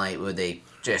Dying Light where they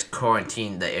just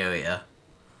quarantined the area.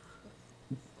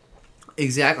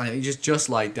 Exactly. Just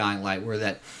like Dying Light where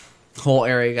that whole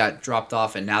area got dropped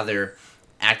off and now they're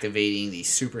activating these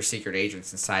super secret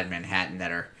agents inside Manhattan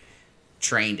that are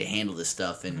trained to handle this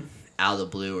stuff and out of the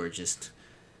blue are just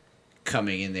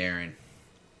coming in there and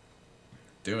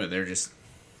doing it. They're just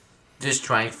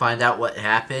trying to find out what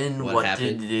happened, what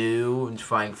happened. to do, and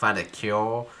trying to find a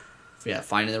cure. Yeah,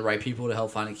 finding the right people to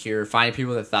help find a cure, finding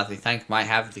people that thought they might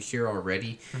have the cure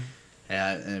already,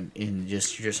 and you're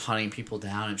just hunting people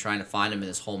down and trying to find them in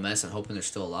this whole mess and hoping they're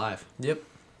still alive. Yep.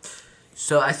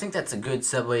 So I think that's a good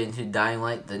segue into Dying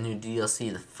Light, the new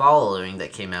DLC, The Following,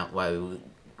 that came out while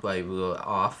we were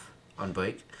off on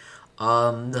break.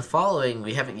 The Following,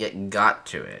 we haven't yet got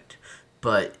to it,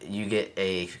 but you get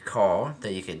a car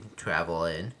that you can travel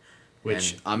in.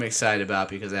 Which I'm excited about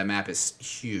because that map is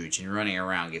huge and running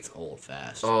around gets old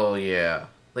fast. Oh, yeah.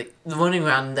 Like, running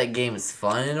around in that game is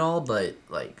fun and all, but,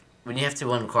 like, when you have to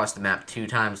run across the map 2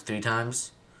 times, 3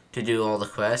 times to do all the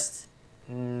quests,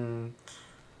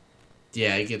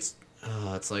 yeah, it gets...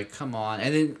 it's like, come on.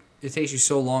 And then it takes you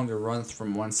so long to run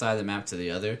from one side of the map to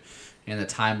the other. And the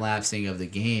time-lapsing of the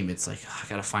game, it's like, I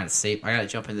gotta find a safe... I gotta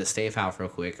jump into the safe house real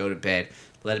quick, go to bed,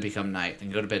 let it become night, then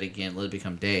go to bed again, let it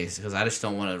become days. Because I just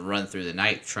don't want to run through the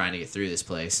night trying to get through this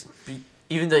place.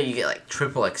 even though you get, like,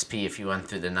 triple XP if you run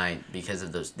through the night because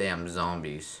of those damn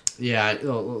zombies. Yeah,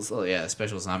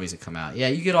 special zombies that come out. Yeah,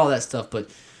 you get all that stuff, but...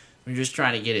 when you're just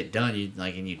trying to get it done,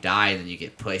 and you die, and then you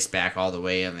get placed back all the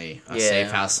way in a safe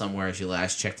house somewhere as you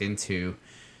last checked into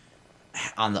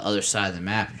on the other side of the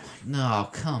map. You're like, no,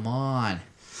 come on.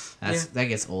 That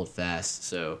gets old fast.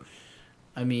 So,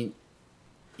 I mean,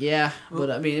 yeah,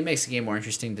 but I mean, it makes the game more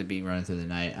interesting to be running through the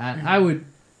night.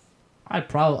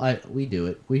 We do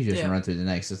it. We just run through the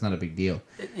night because it's not a big deal.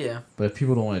 Yeah. But if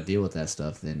people don't want to deal with that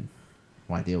stuff, then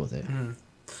why deal with it?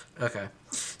 Okay.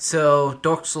 So,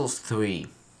 Dark Souls 3.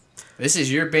 This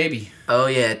is your baby. Oh,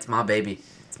 yeah, it's my baby.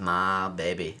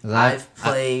 I've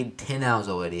played 10 hours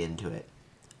already into it.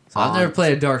 So I've never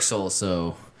played a Dark Souls,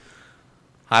 so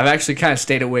I've actually kind of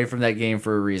stayed away from that game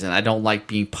for a reason. I don't like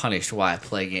being punished while I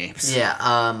play games.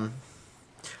 Yeah,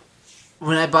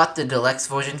 when I bought the deluxe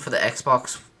version for the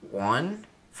Xbox One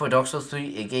for Dark Souls 3,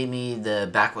 it gave me the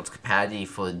backwards compatibility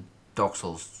for Dark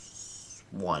Souls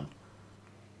 1.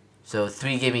 So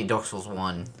 3 gave me Dark Souls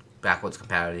 1 backwards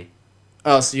compatibility.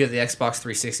 Oh, so you have the Xbox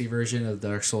 360 version of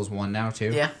Dark Souls 1 now,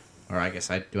 too? Yeah. Or I guess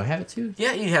do I have it, too?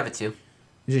 Yeah, you have it, too.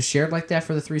 Is it shared like that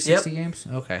for the 360 games?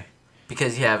 Okay.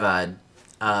 Because you have,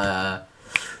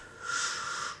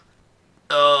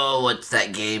 what's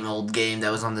that game, old game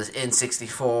that was on the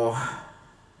N64?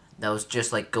 That was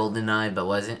just like GoldenEye, but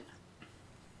wasn't?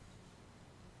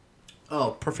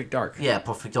 Oh, Perfect Dark. Yeah,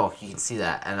 Perfect Dark. You can see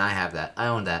that, and I have that. I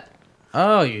own that.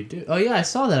 Oh, you do? Oh, yeah, I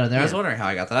saw that on there. I was wondering how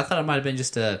I got that. I thought it might have been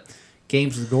just a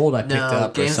Games with Gold I picked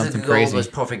up or something Games with crazy. Gold was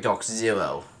Perfect Dark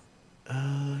 0.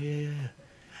 Oh, yeah.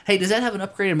 Hey, does that have an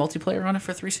upgraded multiplayer on it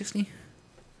for 360?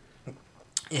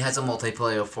 It has a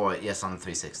multiplayer for it, yes, on the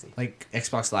 360. Like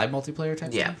Xbox Live multiplayer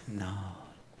type Yeah. thing? No.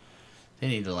 They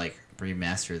need to, like,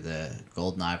 remaster the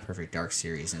GoldenEye Perfect Dark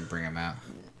series and bring them out.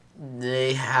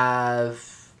 They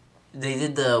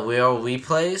did the Rare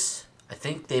replays. I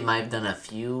think they might have done a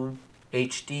few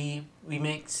HD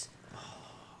remakes.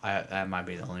 That might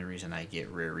be the only reason I get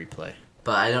Rare Replay.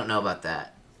 But I don't know about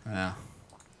that. Yeah.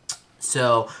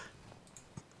 So,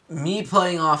 me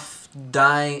playing off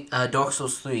Dark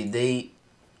Souls 3,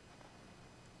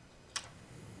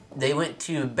 they went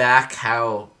to back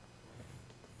how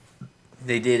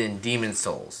they did in Demon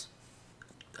Souls.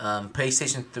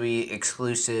 PlayStation 3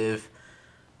 exclusive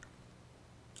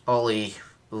Ollie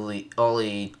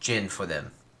Jin for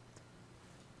them.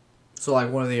 So,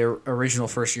 like, one of the original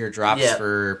first-year drops Yeah.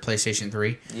 for PlayStation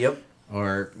 3? Yep.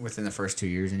 Or within the first 2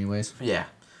 years, anyways? Yeah.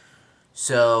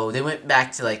 So they went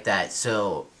back to like that.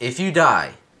 So if you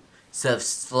die, instead of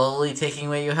slowly taking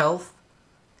away your health,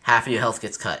 half of your health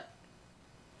gets cut.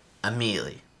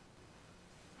 Immediately.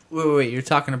 Wait, you're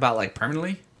talking about, like,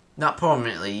 permanently? Not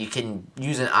permanently. You can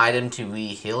use an item to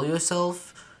re-heal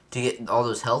yourself to get all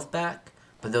those health back.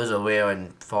 But those are rare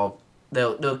and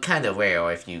they're kind of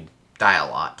rare if you die a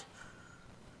lot.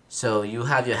 So you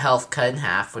have your health cut in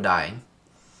half for dying.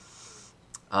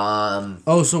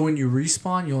 Oh, so when you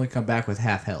respawn, you only come back with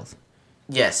half health.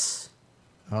 Yes.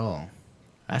 Oh.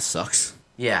 That sucks.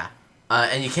 Yeah.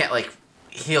 And you can't, like,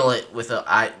 heal it with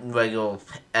a regular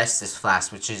Estus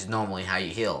flask, which is normally how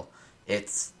you heal.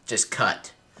 It's just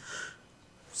cut.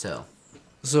 So.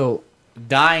 So,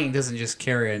 dying doesn't just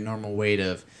carry a normal weight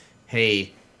of,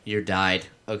 hey, you died.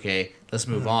 Okay, let's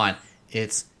move on.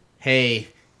 It's, hey,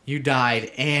 you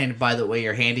died, and by the way,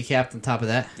 you're handicapped on top of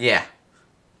that. Yeah.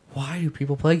 Why do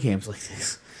people play games like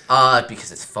this?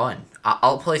 Because it's fun.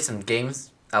 I'll play some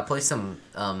games. I'll play some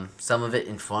of it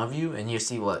in front of you, and you'll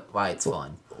see why it's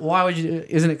fun. Why would you?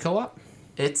 Isn't it co-op?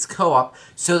 It's co-op.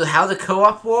 So how the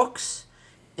co-op works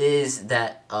is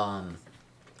that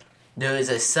there is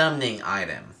a summoning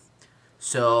item.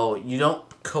 So you don't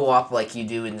co-op like you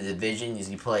do in the Division.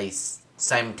 You play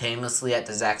simultaneously at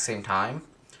the exact same time.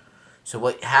 So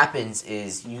what happens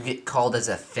is you get called as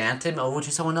a phantom over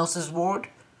to someone else's ward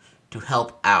to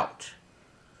help out.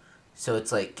 So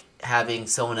it's like having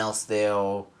someone else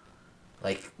there,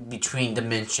 like between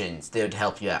dimensions, there to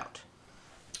help you out.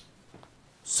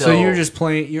 So you're just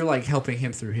playing. You're like helping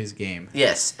him through his game.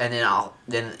 Yes, and then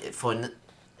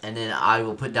I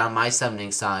will put down my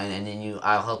summoning sign, and then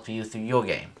I'll help you through your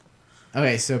game.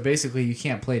 Okay, so basically you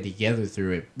can't play together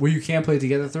through it. Well, you can play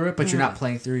together through it, but you're not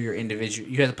playing through your individual.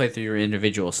 You have to play through your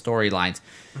individual storylines.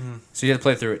 So you have to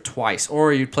play through it twice,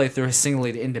 or you'd play through it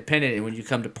singly to independent. And when you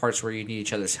come to parts where you need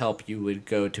each other's help, you would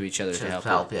go to each other to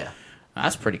help. Yeah.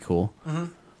 That's pretty cool.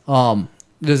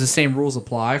 Does the same rules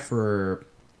apply for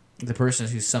the person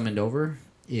who's summoned over?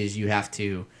 Is you have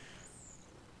to,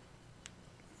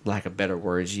 lack of better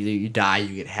words, you die,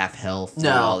 you get half health,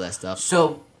 No. all that stuff.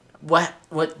 So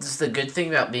what's the good thing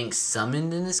about being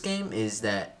summoned in this game is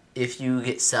that if you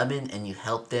get summoned and you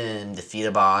help them defeat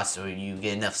a boss, or you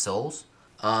get enough souls.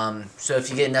 So if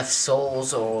you get enough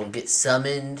souls or get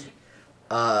summoned,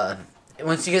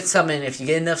 once you get summoned, if you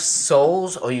get enough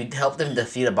souls or you help them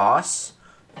defeat a boss,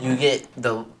 you get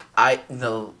the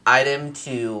item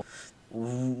to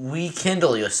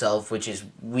rekindle yourself, which is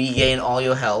regain all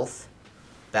your health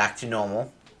back to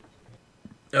normal.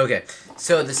 Okay,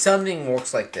 so the summoning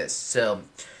works like this. So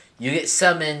you get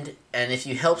summoned, and if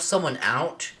you help someone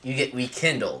out, you get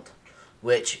rekindled,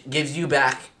 which gives you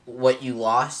back what you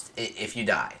lost if you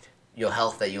died, your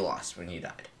health that you lost when you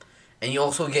died. And you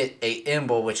also get a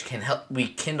ember, which can help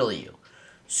rekindle you.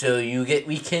 So you get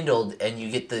rekindled, and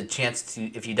you get the chance to,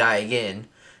 if you die again,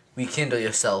 rekindle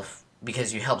yourself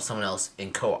because you helped someone else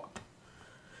in co-op.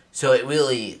 So it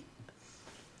really...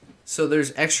 So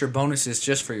there's extra bonuses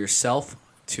just for yourself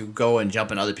to go and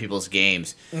jump in other people's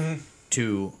games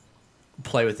to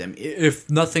play with them. If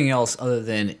nothing else other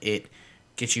than it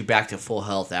gets you back to full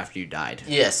health after you died.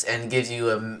 Yes, and gives you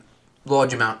a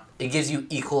large amount. It gives you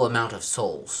equal amount of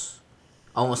souls.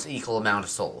 Almost equal amount of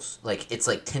souls. Like, it's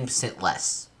like 10%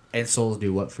 less. And souls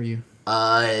do what for you?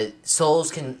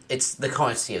 Souls can... It's the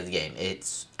currency of the game.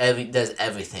 Does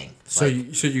everything. So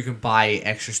like, you can buy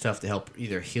extra stuff to help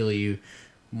either heal you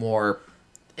more...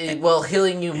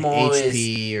 healing you more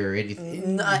HP is... or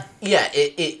anything.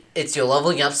 It's your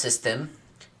leveling up system,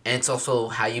 and it's also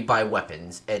how you buy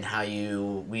weapons, and how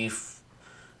you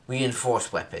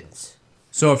reinforce weapons.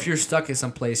 So if you're stuck in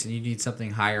some place and you need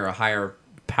something higher, a higher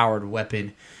powered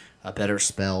weapon, a better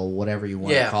spell, whatever you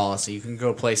want to call it, so you can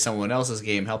go play someone else's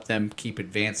game, help them keep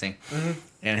advancing, and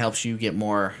it helps you get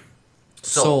more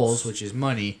souls, which is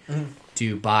money,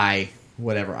 to buy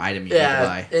whatever item you need to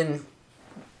buy. And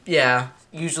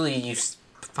usually you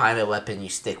find a weapon, you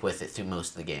stick with it through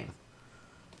most of the game.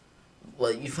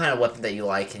 Well, you find a weapon that you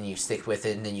like and you stick with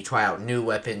it, and then you try out new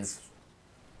weapons,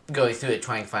 going through it,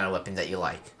 trying to find a weapon that you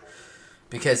like.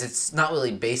 Because it's not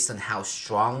really based on how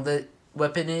strong the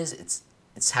weapon is,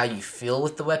 it's how you feel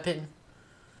with the weapon,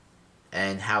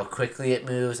 and how quickly it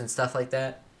moves and stuff like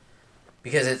that.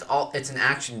 Because it's an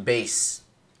action-based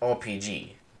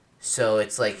RPG. So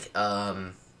it's like,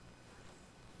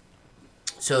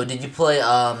 so did you play,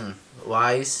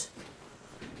 Rise?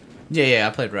 Yeah,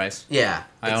 I played Rise. Yeah.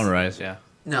 I own Rise, yeah.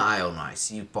 No, I own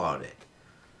Rise. You bought it.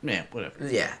 Yeah, whatever.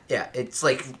 Yeah. It's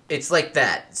like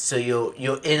that. So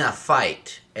you're in a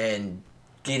fight, and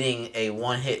getting a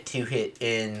 1-hit, 2-hit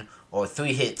in, or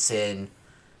 3 hits in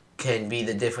can be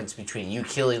the difference between you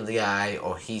killing the guy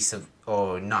or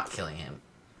not killing him.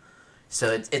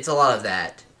 So it's a lot of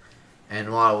that, and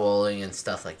a lot of rolling and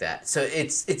stuff like that. So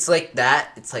it's like that.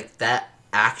 It's like that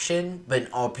action, but in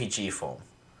RPG form,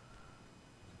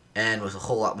 and with a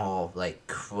whole lot more like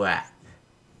crap.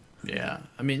 Yeah,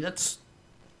 I mean that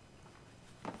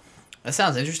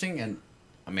sounds interesting, and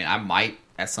I mean I might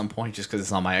at some point just because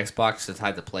it's on my Xbox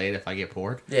decide to play it if I get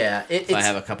bored. Yeah, if I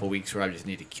have a couple weeks where I just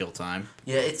need to kill time.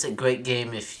 Yeah, it's a great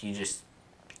game if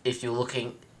you're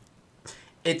looking.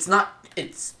 It's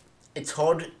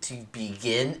hard to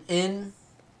begin in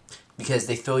because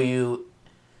they throw you.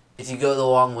 If you go the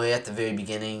wrong way at the very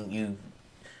beginning,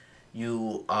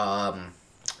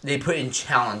 they put in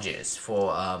challenges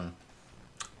for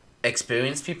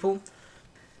experienced people.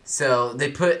 So they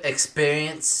put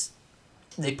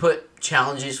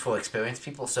challenges for experienced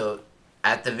people. So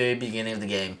at the very beginning of the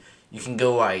game, you can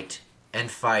go right and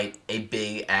fight a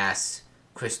big ass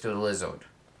crystal lizard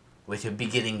with your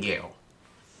beginning gear,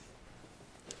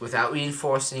 without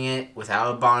reinforcing it,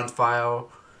 without a bonfire.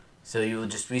 So you will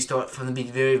just restart from the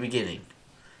very beginning.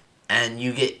 And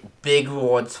you get big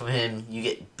rewards from him. You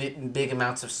get big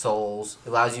amounts of souls. It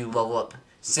allows you to level up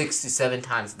 6 to 7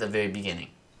 times at the very beginning,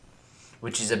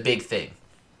 which is a big thing.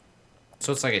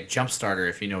 So it's like a jump starter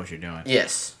if you know what you're doing.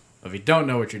 Yes. But if you don't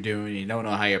know what you're doing, you don't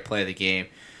know how you play the game,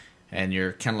 and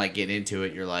you're kind of like getting into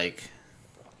it, you're like...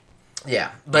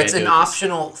 Yeah, but it's an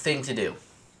optional thing to do.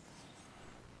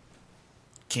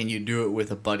 Can you do it with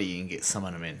a buddy and get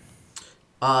summon them in?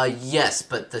 Yes,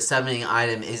 but the summoning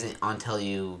item isn't until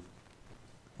you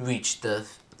reach the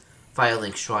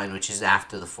Firelink Shrine, which is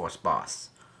after the first boss.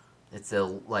 It's a,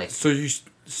 like...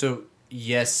 So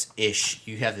yes-ish,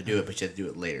 you have to do it, but you have to do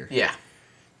it later. Yeah.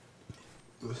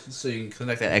 So you can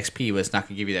collect that XP, but it's not going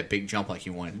to give you that big jump like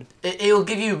you wanted. It will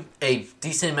give you a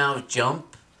decent amount of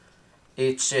jump.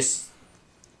 It's just...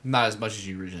 Not as much as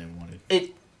you originally wanted.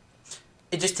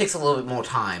 It just takes a little bit more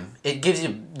time. It gives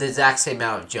you the exact same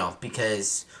amount of jump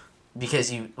because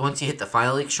you once you hit the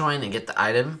Firelink Shrine and get the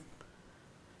item,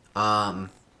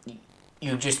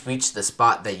 you just reach the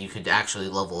spot that you could actually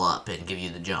level up and give you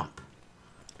the jump.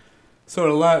 So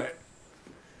it allows...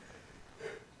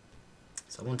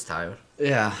 Someone's tired.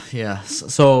 Yeah.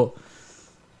 So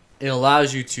it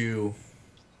allows you to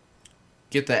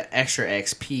get that extra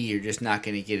XP. You're just not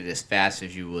going to get it as fast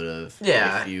as you would have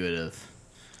if you would have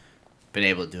been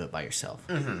able to do it by yourself.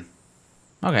 Mm-hmm.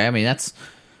 Okay, I mean that's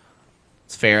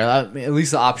fair. At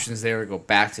least the options there to go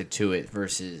back to it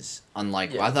versus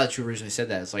unlike. Yeah. I thought you originally said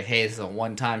that it's like, hey, this is a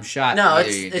one-time shot. No,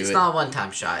 it's not a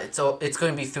one-time shot. It's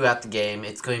going to be throughout the game.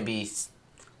 It's going to be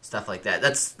stuff like that.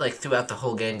 That's like throughout the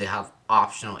whole game. They have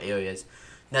optional areas.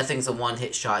 Nothing's a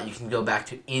one-hit shot. You can go back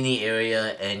to any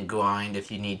area and grind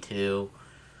if you need to,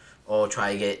 or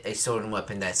try to get a certain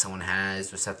weapon that someone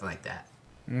has or something like that.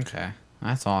 Okay,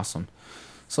 that's awesome.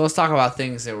 So let's talk about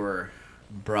things that were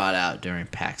brought out during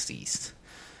PAX East.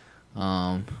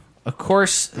 Of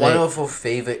course, one of our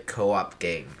favorite co-op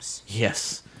games.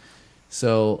 Yes.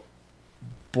 So,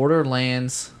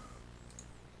 Borderlands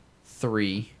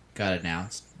 3 got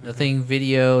announced. Nothing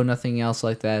video, nothing else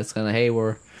like that. It's kind of, hey,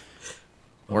 we're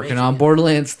working on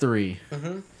Borderlands 3.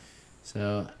 Mm-hmm.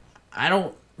 So, I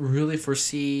don't really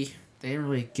foresee... They didn't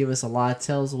really give us a lot of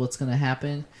tells of what's going to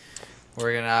happen.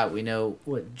 We know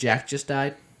what Jack just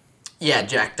died. Yeah,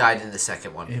 Jack died in the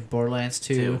second one. In Borderlands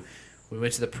 2. We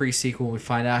went to the pre-sequel and we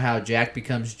find out how Jack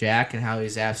becomes Jack and how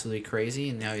he's absolutely crazy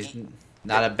and now he's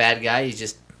not a bad guy. He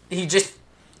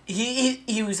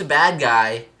was a bad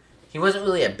guy. He wasn't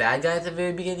really a bad guy at the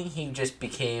very beginning. He just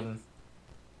became...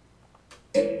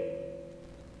 Oh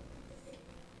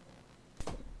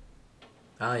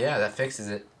yeah, that fixes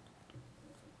it.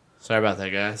 Sorry about that,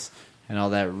 guys. And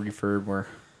all that refurb we're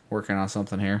working on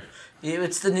something here. Yeah,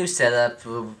 it's the new setup.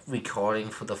 We're recording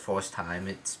for the first time.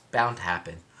 It's bound to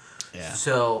happen. Yeah.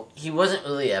 So he wasn't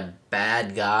really a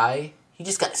bad guy. He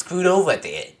just got screwed over at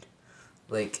the end.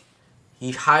 Like,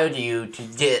 he hired you to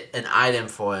get an item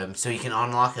for him so he can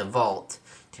unlock a vault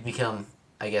to become,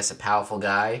 I guess, a powerful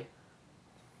guy.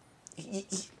 A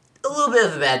little bit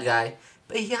of a bad guy,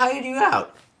 but he hired you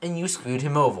out, and you screwed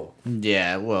him over.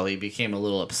 Yeah, well, he became a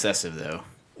little obsessive, though.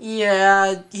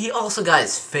 Yeah, he also got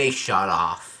his face shot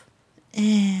off.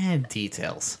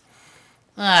 Details.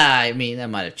 I mean, that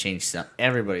might have changed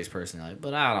everybody's personality,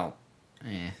 but I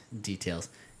don't... details.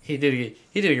 He did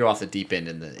go off the deep end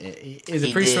in the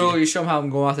preschool. You show him how I'm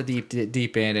going off the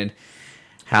deep end and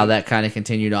how that kind of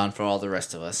continued on for all the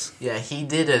rest of us. Yeah, he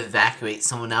did evacuate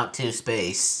someone out to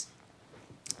space.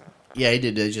 Yeah, he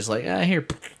did. Just like, here,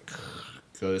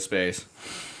 go to space.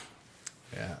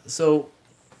 Yeah. So,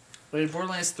 in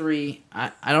Borderlands 3,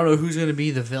 I don't know who's going to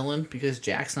be the villain because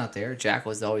Jack's not there. Jack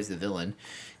was always the villain.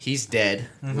 He's dead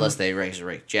unless they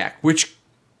resurrect Jack, which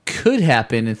could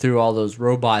happen and through all those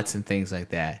robots and things like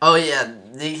that. Oh, yeah.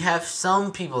 They have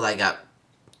some people that got...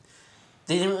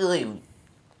 They didn't really...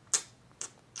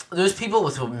 There's people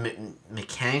with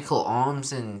mechanical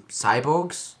arms and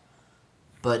cyborgs,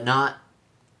 but not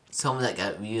someone that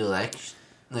got reelected.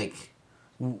 Like,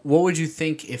 what would you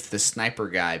think if the sniper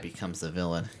guy becomes the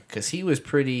villain? Because he was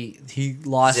pretty... He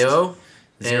lost... Zero.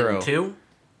 And 2?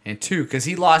 And 2, because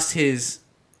he lost his...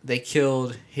 They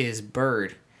killed his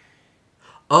bird.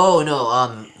 Oh,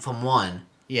 no, from 1.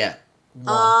 Yeah. 1.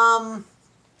 I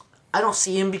don't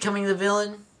see him becoming the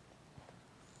villain.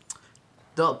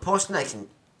 The person that can...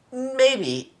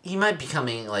 Maybe he might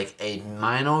becoming, like, a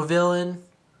minor villain.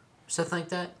 Something like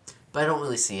that. But I don't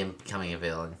really see him becoming a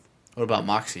villain. What about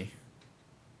Moxie?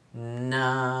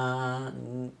 Nah,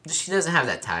 she doesn't have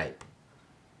that type.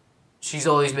 She's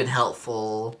always been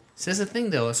helpful. So that's the thing,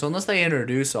 though. So unless they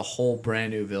introduce a whole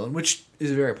brand new villain, which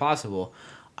is very possible,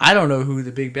 I don't know who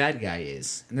the big bad guy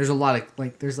is. And there's a lot of,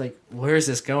 like, where is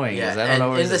this going? Yeah, I don't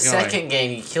know where in the this is going. second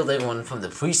game, you killed everyone from the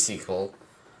pre-sequel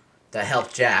that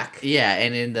helped Jack. Yeah,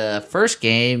 and in the first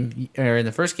game, there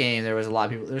was a lot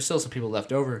of people. There's still some people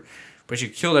left over, but you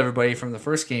killed everybody from the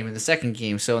first game in the second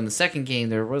game. So in the second game,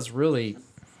 there was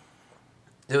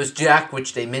Jack,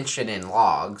 which they mention in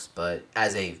logs, but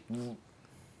as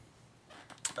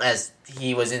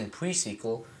he was in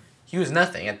pre-sequel, he was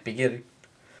nothing at the beginning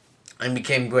and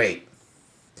became great.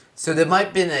 So there might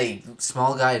have been a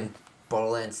small guy in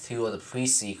Borderlands 2 or the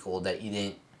pre-sequel that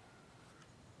you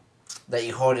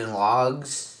heard in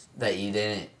logs that you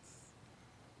didn't.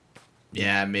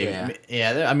 Yeah, maybe.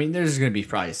 Yeah. I mean, there's going to be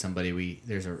probably somebody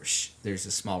there's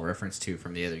a small reference to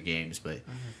from the other games, but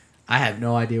I have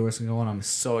no idea what's going on. I'm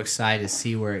so excited to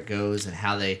see where it goes and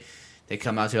how they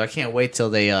come out to. I can't wait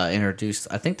till they introduce.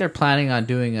 I think they're planning on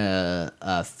doing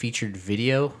a featured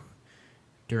video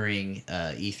during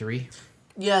E3.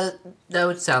 Yeah, that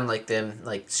would sound like them.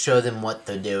 Like, show them what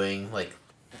they're doing. Like,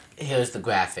 here's the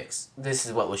graphics. This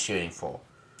is what we're shooting for.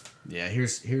 Yeah,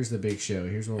 here's the big show.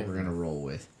 Here's what we're gonna roll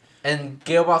with. And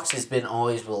Gearbox has been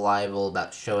always reliable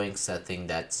about showing something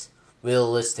that's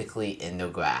realistically in their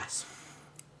grasp.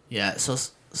 Yeah, so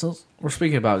we're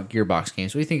speaking about Gearbox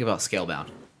games. What do you think about Scalebound?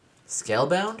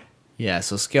 Scalebound? Yeah,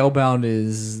 so Scalebound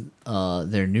is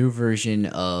their new version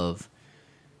of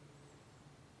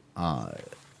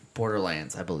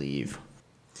Borderlands, I believe.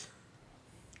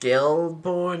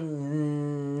 Scaleborn?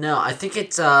 No, I think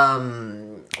it's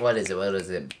what is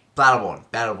it? Battleborn.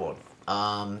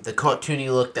 The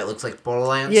cartoony look that looks like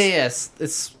Borderlands. Yeah,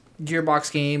 it's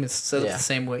Gearbox game. It's set up the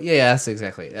same way. Yeah, that's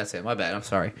it. My bad. I'm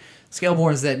sorry.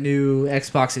 Scaleborn is that new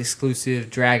Xbox exclusive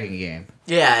dragon game.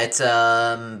 Yeah, it's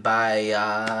by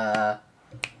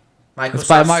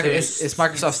Microsoft. It's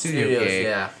Microsoft Studios game.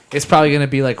 Yeah, it's probably gonna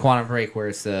be like Quantum Break, where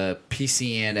it's the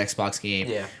PC and Xbox game.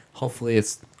 Yeah. Hopefully,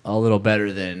 it's a little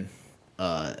better than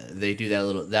they do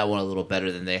that one a little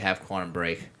better than they have Quantum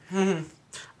Break.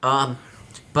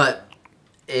 But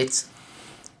it's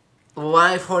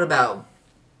what I've heard about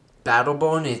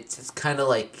Battleborn. It's kind of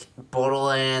like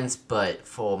Borderlands, but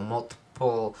for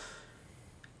multiple.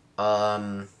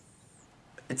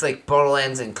 It's like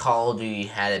Borderlands and Call of Duty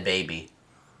had a baby,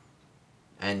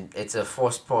 and it's a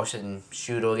first-person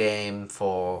shooter game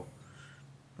for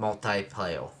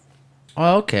multiplayer.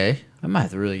 Oh, okay. I might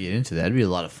have to really get into that. It'd be a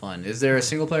lot of fun. Is there a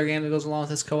single player game that goes along with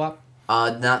this co-op?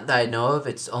 Not that I know of.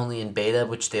 It's only in beta,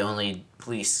 which they only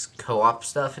release co-op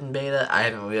stuff in beta. I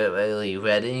haven't really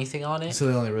read anything on it. So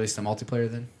they only released a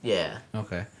multiplayer then? Yeah.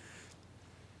 Okay.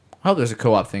 I hope there's a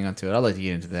co-op thing onto it. I'd like to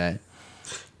get into that.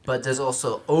 But there's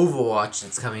also Overwatch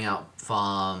that's coming out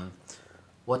from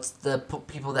what's the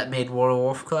people that made World of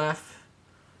Warcraft?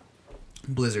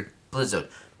 Blizzard. Blizzard.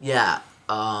 Yeah,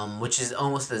 which is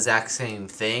almost the exact same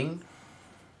thing.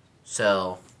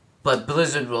 So, but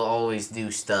Blizzard will always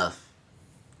do stuff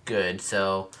good.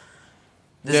 So,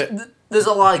 there's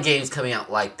a lot of games coming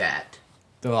out like that.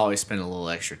 They'll always spend a little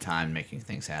extra time making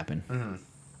things happen. Mm-hmm.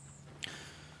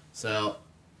 So,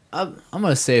 I'm going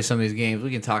to save some of these games.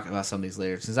 We can talk about some of these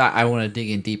later, since I want to dig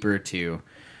in deeper to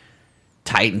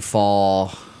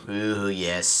Titanfall. Ooh,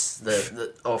 yes.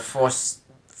 The Force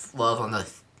Love on the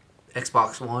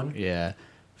Xbox One. Yeah.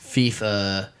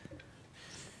 FIFA.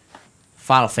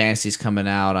 Final Fantasy's coming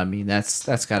out. I mean,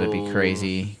 that's got to be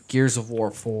crazy. Gears of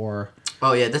War 4.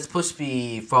 Oh, yeah, that's supposed to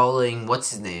be following,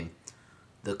 what's his name?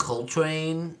 The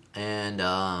Coltrane and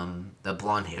the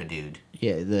blonde hair dude.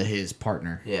 Yeah, his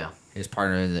partner. Yeah. His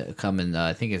partner coming.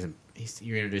 I think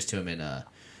you're introduced to him in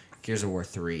Gears of War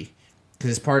 3, because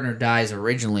his partner dies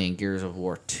originally in Gears of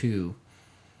War 2.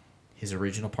 His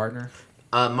original partner.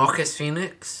 Marcus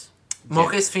Phoenix.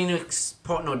 Marcus Phoenix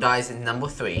partner dies in number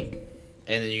 3.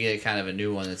 And then you get kind of a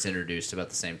new one that's introduced about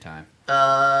the same time.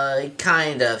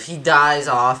 Kind of. He dies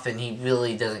off and he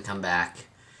really doesn't come back.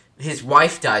 His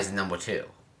wife dies in number 2.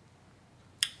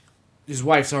 His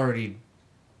wife's already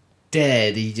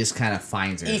dead. He just kind of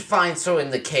finds her. He finds her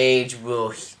in the cage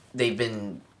where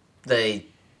the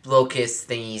locust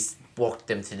thingies walked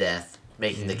them to death,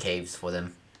 making the caves for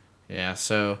them. Yeah,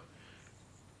 so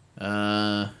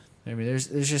I mean, there's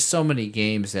just so many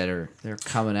games they're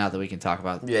coming out that we can talk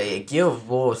about. Yeah, Gears of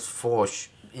War 4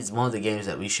 is one of the games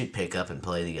that we should pick up and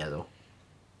play together.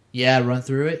 Yeah, run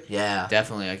through it. Yeah,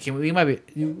 definitely.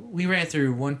 We ran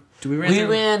through one. We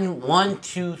ran 1,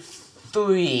 2,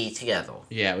 3 together.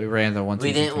 Yeah, we ran the 1, 2,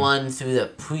 We 3, didn't run through the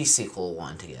pre-sequel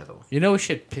one together. You know, we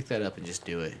should pick that up and just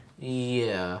do it.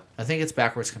 Yeah, I think it's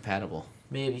backwards compatible.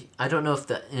 maybe. I don't know if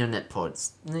the internet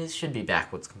ports. It should be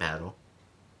backwards compatible.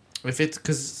 If it's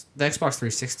because the Xbox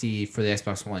 360 for the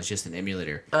Xbox One is just an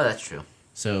emulator, Oh, that's true.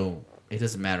 so it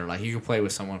doesn't matter. Like, you can play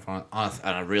with someone on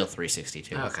a real 360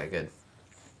 too. Okay, good.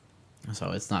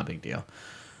 So it's not a big deal.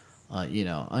 You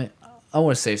know, I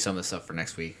want to save some of the stuff for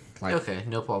next week. Like Okay,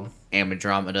 no problem.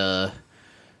 Andromeda,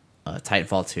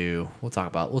 Titanfall 2. We'll talk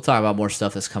about more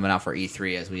stuff that's coming out for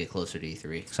E3 as we get closer to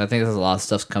E3. So I think there's a lot of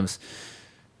stuff comes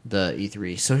the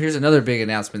E3. So here's another big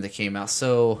announcement that came out.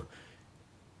 So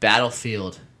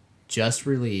Battlefield just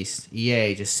released.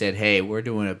 EA just said, "Hey, we're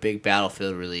doing a big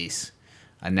Battlefield release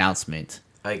announcement."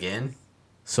 Again?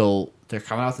 So they're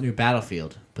coming out with a new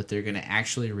Battlefield, but they're going to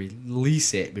actually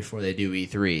release it before they do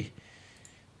E3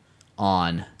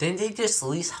 on... Didn't they just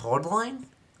release Hardline?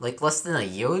 Like less than a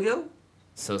year ago?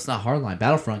 So it's not Hardline.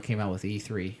 Battlefront came out with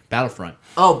E3. Battlefront.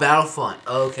 Oh, Battlefront.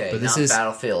 Okay, But this not is-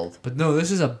 Battlefield. But no,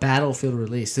 this is a Battlefield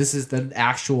release. This is the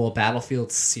actual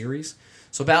Battlefield series.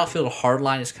 So Battlefield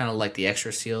Hardline is kind of like the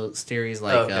extra series,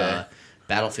 like Okay.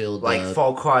 Battlefield... Like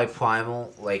Far Cry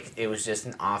Primal, like it was just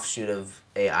an offshoot of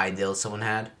a ideal someone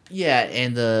had. Yeah,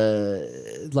 and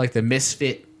the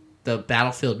Misfit, the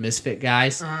Battlefield Misfit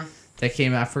guys that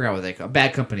came out. I forgot what they call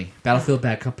Bad Company, Battlefield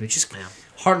Bad Company. Just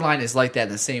Hardline is like that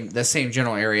in the same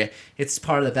general area. It's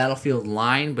part of the Battlefield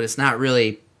line, but it's not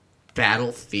really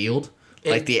Battlefield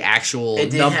like the actual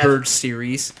numbered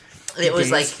series. It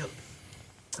was games. like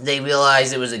they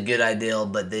realized it was a good idea,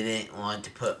 but they didn't want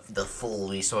to put the full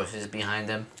resources behind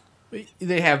them.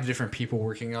 They have different people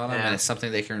working on them, Yeah. and it's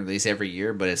something they can release every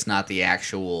year, but it's not the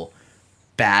actual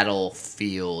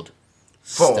Battlefield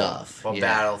stuff. Or Yeah.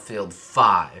 Battlefield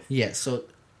 5. Yeah, so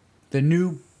the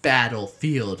new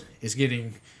Battlefield is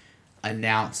getting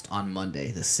announced on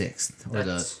Monday, the 6th. Or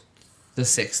the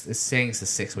 6th. It's saying it's the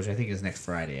 6th, which I think is next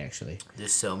Friday, actually.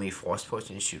 There's so many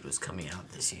first-person shooters coming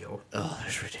out this year. Oh,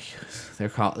 that's ridiculous.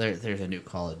 There's a new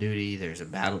Call of Duty. There's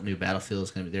a new Battlefield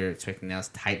is going to be. They're expecting to announce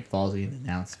Titanfall is going to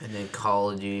announce. And then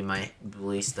Call of Duty might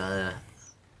release the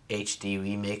HD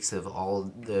remix of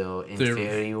all the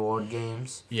Infinity Ward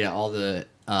games. Yeah, all the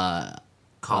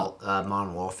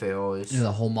Modern Warfare is.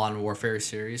 the whole Modern Warfare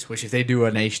series. Which if they do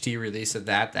an HD release of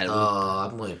that would.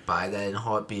 I'm going to buy that in a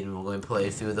heartbeat, and we're going to play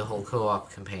through the whole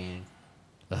co-op campaign.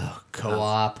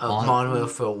 Co-op Of Modern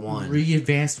Warfare 1.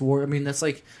 Re-Advanced War. I mean, that's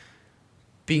like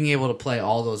being able to play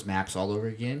all those maps all over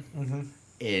again. Mm-hmm.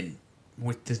 And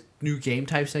with the new game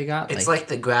types they got. It's like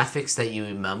the graphics that you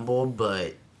remember,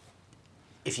 but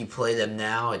if you play them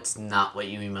now, it's not what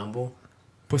you remember.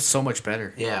 But so much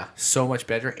better. Yeah. So much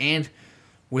better. And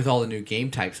with all the new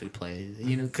game types we play.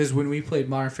 You know, because when we played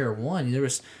Modern Warfare 1, there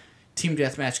was Team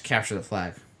Deathmatch, Capture the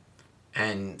Flag,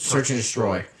 And Search and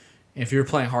Destroy. And if you were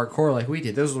playing hardcore like we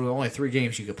did, those were the only 3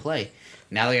 games you could play.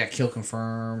 Now they got Kill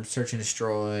Confirm, Search and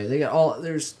Destroy. They got all...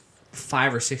 There's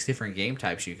 5 or 6 different game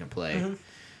types you can play,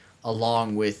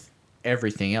 along with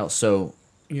everything else. So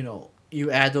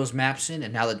you add those maps in,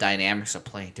 and now the dynamics of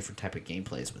playing different type of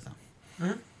gameplays with them.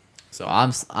 So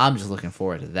I'm just looking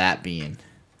forward to that being.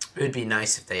 It would be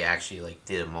nice if they actually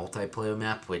did a multiplayer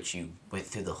map, which you went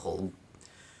through the whole,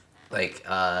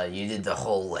 you did the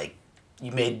whole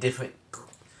you made different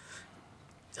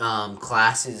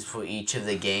classes for each of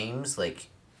the games. Like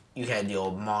you had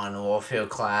your Modern Warfare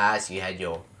class, you had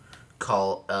your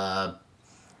Modern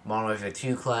Warfare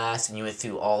 2 class, and you went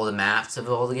through all the maps of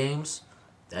all the games.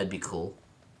 That'd be cool.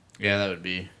 Yeah, that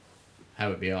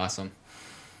would be awesome.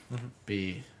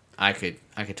 I could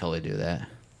totally do that.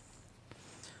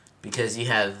 Because you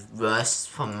have Rust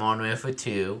from Modern Warfare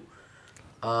 2,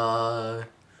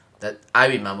 that I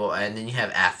remember, and then you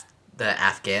have the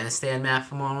Afghanistan map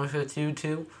from Modern Warfare 2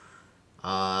 too.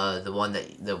 The one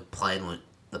that the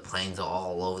planes are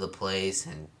all over the place,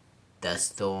 and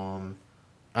Dust Storm.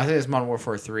 I think it's Modern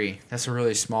Warfare 3. That's a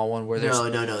really small one where there's No,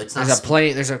 it's not.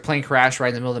 There's a plane crash right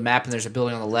in the middle of the map, and there's a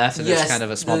building on the left, and there's kind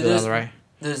of a small building on the right.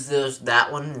 There's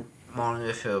that one, Modern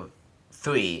Warfare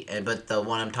 3, but the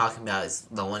one I'm talking about is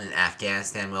the one in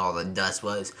Afghanistan where all the dust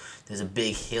was. There's a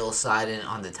big hillside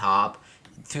on the top.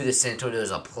 Through the center there's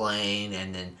a plane,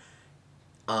 and then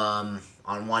on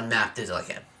one map there's a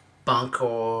bunker.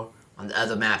 On the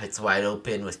other map it's wide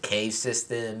open with cave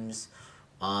systems.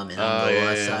 And on the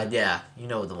left side, you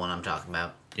know the one I'm talking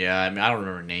about. Yeah, I mean I don't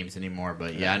remember names anymore,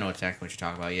 but I know exactly what you're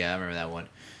talking about. Yeah, I remember that one.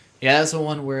 Yeah, that's the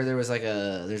one where there was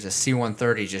there's a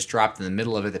C-130 just dropped in the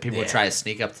middle of it that people would try to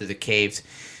sneak up to the caves,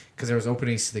 because there was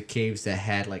openings to the caves that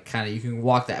had you can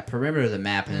walk that perimeter of the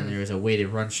map, and then there was a way to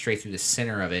run straight through the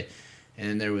center of it, and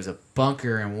then there was a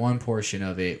bunker in one portion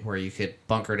of it where you could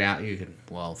bunker down. You could,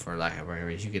 for lack of a better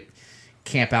phrase, you could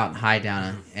camp out and hide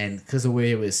down, and because the way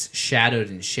it was shadowed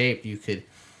and shaped, you could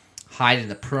hide in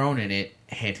the prone in it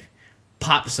and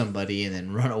pop somebody and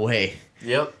then run away.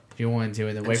 Yep. If you wanted to,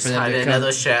 and then wait for them hide to come.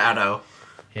 another shadow.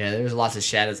 Yeah, there was lots of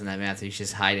shadows in that map that you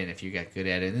just hide in if you got good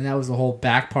at it. And that was the whole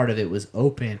back part of it was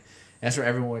open. That's where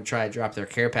everyone would try to drop their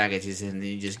care packages in, and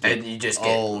you just get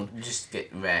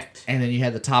wrecked. And then you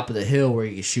had the top of the hill where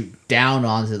you could shoot down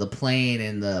onto the plane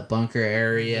and the bunker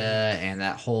area and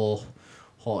that whole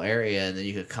area, and then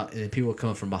you could come, and then people would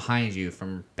come from behind you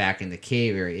from back in the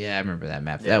cave area. Yeah, I remember that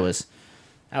map. Yeah.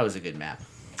 That was a good map.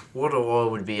 World of War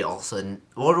would be also...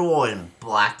 World of War and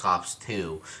Black Ops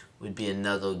 2 would be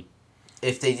another...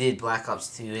 If they did Black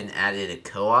Ops 2 and added a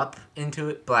co-op into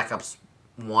it, Black Ops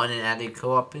 1 and added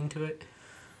co-op into it,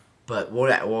 but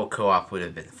World at War co-op would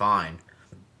have been fine.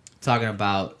 Talking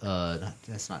about...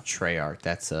 that's not Treyarch.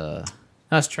 That's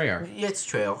Treyarch. Yeah, it's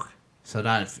Treyarch. So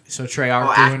Treyarch...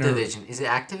 Oh, Activision. Is it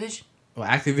Activision? Well,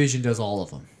 Activision does all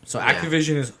of them. So Yeah.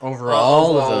 Activision is over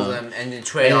all of them. And then And then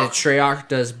Treyarch... Treyarch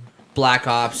does Black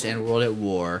Ops and World at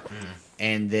War,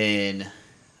 and then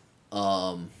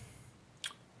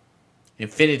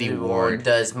Infinity Ward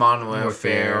does Modern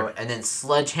Warfare, and then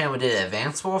Sledgehammer did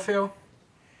Advanced Warfare.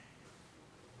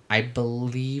 I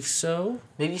believe so.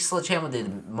 Maybe Sledgehammer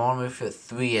did Modern Warfare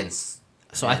 3 and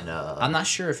I'm not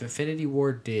sure if Infinity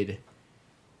Ward did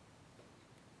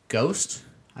Ghost.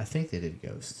 I think they did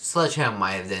Ghost. Sledgehammer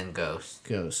might have done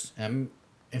Ghost.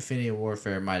 Infinity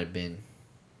Warfare might have been,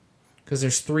 because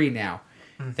there's 3 now.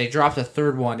 They dropped a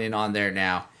 3rd one in on there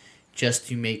now, just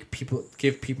to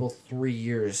give people 3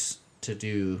 years to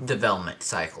do development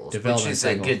cycles, which is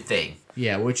cycle. a good thing.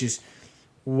 Yeah, which is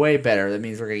way better. That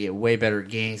means we're gonna get way better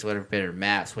games, way better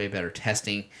maps, way better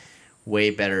testing, way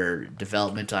better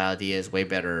developmental ideas, way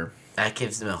better. That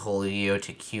gives them a whole year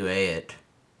to QA it.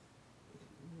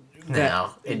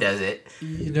 No, it doesn't.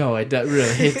 No, it doesn't.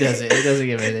 Really, it doesn't. It doesn't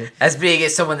give anything. As being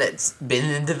as someone that's been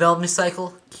in the development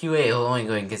cycle, QA is only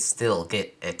going to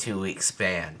get a 2-week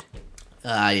span.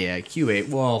 Yeah, QA.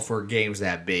 Well, for games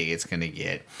that big, it's going to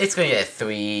get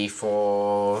 3,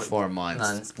 4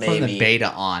 months maybe. From the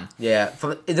beta on. Yeah,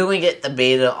 they're going to get the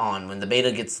beta on when the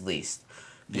beta gets released,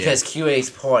 because QA's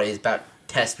part is about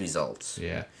test results.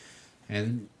 Yeah,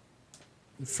 and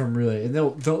from really, and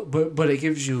but it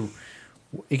gives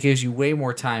you way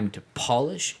more time to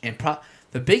polish, and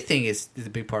the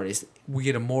big part is we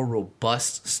get a more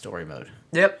robust story mode.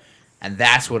 Yep. And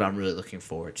that's what I'm really looking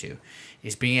forward to,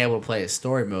 is being able to play a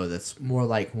story mode that's more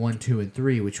like 1, 2, and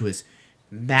 3, which was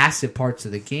massive parts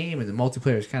of the game, and the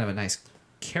multiplayer is kind of a nice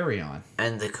carry-on.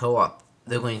 And the co-op,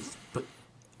 they're going.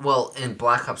 Well, in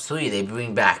Black Ops 3, they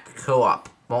bring back co-op,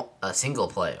 a single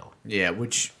player. Yeah,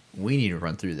 which we need to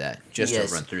run through that. To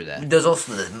run through that. There's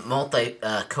also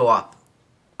the co-op,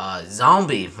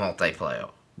 zombie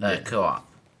multiplayer co-op.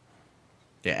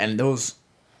 Yeah, and those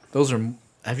are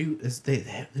Have you?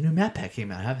 The new map pack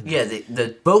came out, haven't they? Yeah,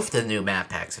 both the new map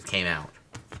packs have came out.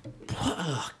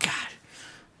 Oh God,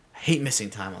 I hate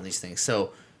missing time on these things.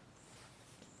 So,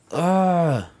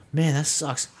 man, that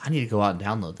sucks. I need to go out and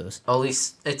download those. At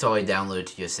least it's already downloaded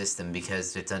to your system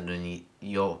because it's underneath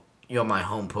your My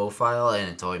Home profile, and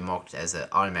it's already marked as an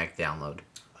automatic download.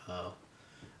 Oh,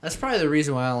 that's probably the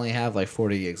reason why I only have like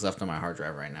 40 gigs left on my hard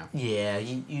drive right now. Yeah,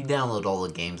 you download all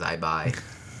the games I buy.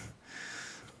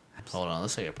 Hold on,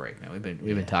 let's take a break, man.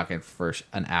 We've been talking for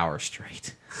an hour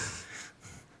straight.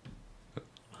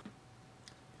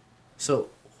 So,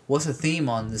 what's the theme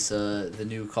on this the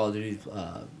new Call of Duty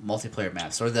multiplayer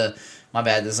maps or the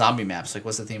zombie maps? Like,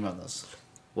 what's the theme on those?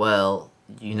 Well,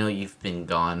 you've been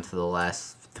gone for the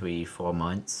last 3-4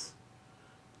 months.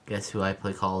 Guess who I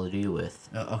play Call of Duty with?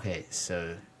 Okay,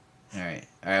 so all right,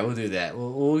 we'll do that.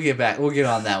 We'll get back. We'll get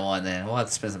on that one then. We'll have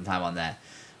to spend some time on that.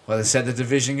 Well, they set the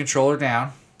Division controller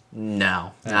down.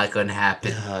 No, not gonna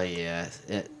happen. Oh yeah,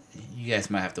 you guys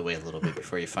might have to wait a little bit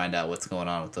before you find out what's going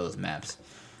on with those maps,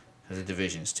 because the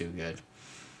Division's too good.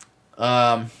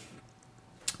 I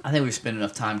think we've spent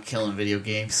enough time killing video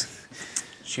games.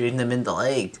 Shooting them in the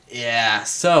leg. Yeah.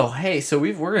 So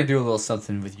we're gonna do a little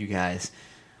something with you guys.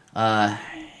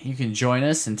 You can join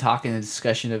us and talk in the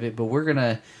discussion of it, but we're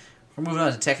moving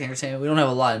on to tech entertainment. We don't have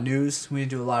a lot of news. We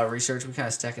didn't do a lot of research. We kind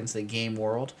of stuck into the game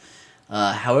world.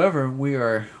 However, we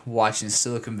are watching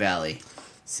Silicon Valley.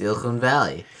 Silicon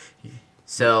Valley.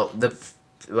 So,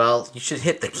 you should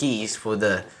hit the keys for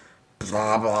the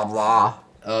blah, blah, blah.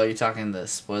 Oh, you're talking the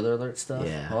spoiler alert stuff?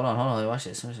 Yeah. Hold on. Watch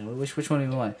this. Which one do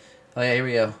you want? Oh, yeah, here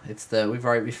we go. It's we've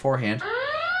already beforehand.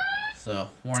 So,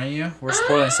 warning you, we're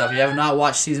spoiling stuff. If you have not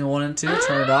watched Season 1 and 2,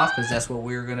 turn it off, because that's what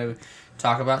we're going to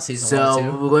talk about, Season 1 and 2.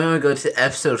 So, we're going to go to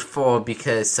Episode 4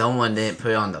 because someone didn't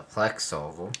put it on the Plex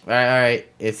server. All right.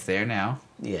 It's there now.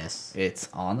 Yes. It's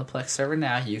on the Plex server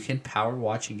now. You can power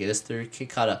watch and get us through, get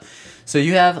caught up. So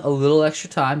you have a little extra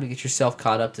time to get yourself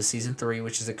caught up to Season 3,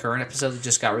 which is the current episode that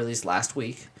just got released last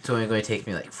week. It's only going to take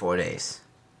me like 4 days.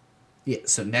 Yeah,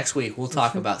 so next week we'll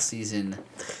talk about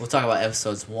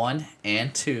episodes 1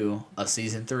 and 2 of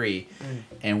Season 3,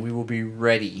 and we will be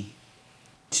ready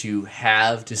to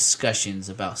have discussions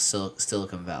about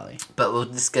Silicon Valley. But we'll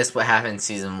discuss what happened in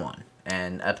Season 1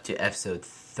 and up to Episode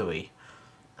 3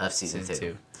 of Season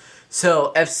 2.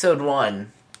 So, Episode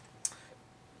 1,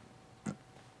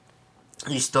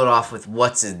 you start off with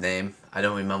what's his name? I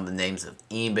don't remember the names of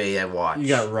anybody I watched. You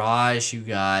got Raj, you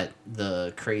got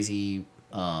the crazy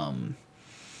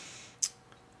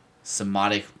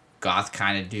Somatic goth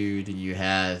kind of dude, and you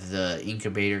have the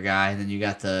incubator guy, and then you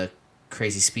got the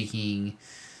crazy speaking.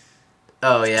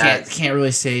 Oh yeah, can't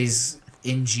really say he's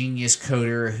ingenious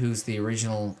coder who's the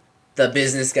original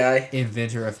business guy,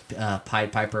 inventor of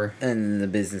Pied Piper, and the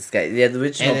business guy, the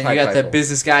original. And then Pied you got Piper. the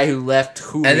business guy who left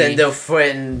Hooey, and then the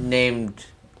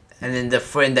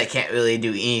friend that can't really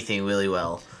do anything really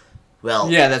well.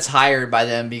 Well, yeah, that's hired by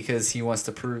them because they want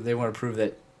to prove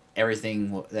that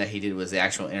everything that he did was the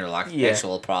actual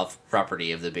intellectual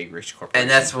property of the big rich corporation.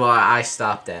 And that's where I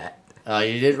stopped at. Oh,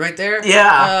 you did right there?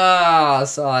 Yeah. Oh,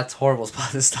 so that's a horrible spot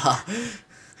to stop.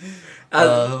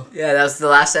 Yeah, that was the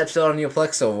last episode on your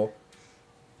Plex Oval.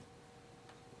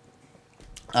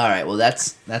 All right, well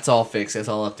that's all fixed. That's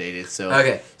all updated. So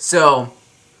okay, so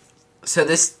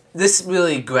this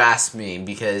really grasped me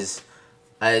because,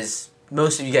 as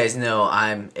most of you guys know,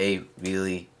 I'm a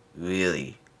really,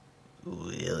 really,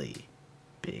 really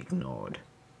big nerd.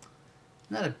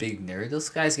 Not a big nerd. Those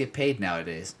guys get paid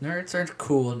nowadays. Nerds are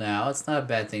cool now. It's not a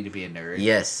bad thing to be a nerd.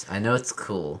 Yes, I know it's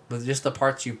cool. But just the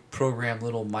parts you program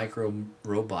little micro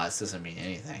robots doesn't mean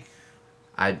anything.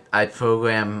 I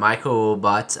program micro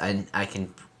robots. I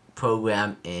can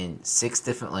program in 6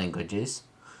 different languages.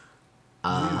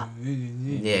 Yeah.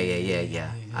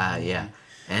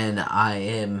 And I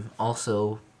am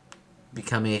also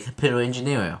becoming a computer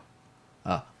engineer.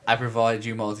 I provide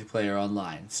you multiplayer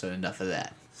online, so enough of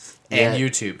that. And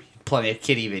YouTube, plenty of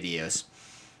kitty videos.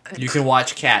 You can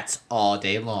watch cats all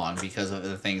day long because of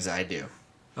the things I do.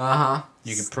 Uh-huh.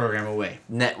 You can program away.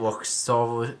 Network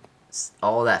server,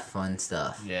 all that fun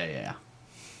stuff. Yeah.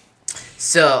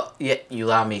 So, yeah, you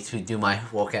allow me to do my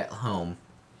work at home.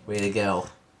 Way to go.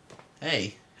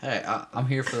 Hey, I'm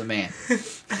here for the man.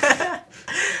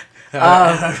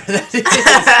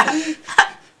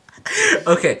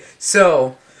 Okay,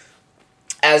 so,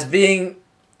 as being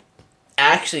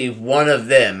actually one of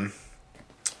them,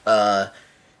 the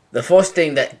first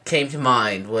thing that came to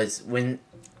mind was when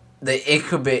the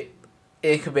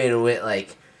incubator went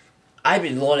like, I've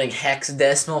been learning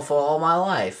hexadecimal for all my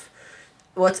life.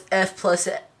 What's F plus...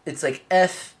 It's like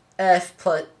F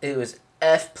plus... It was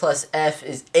F plus F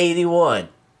is 81.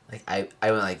 Like, I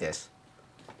went like this.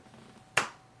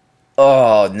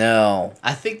 Oh, no.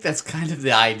 I think that's kind of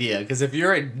the idea, because if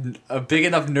you're a big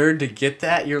enough nerd to get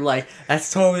that, you're like,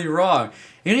 that's totally wrong.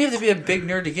 You don't have to be a big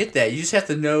nerd to get that. You just have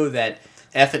to know that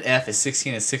F and F is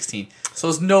 16 and 16. So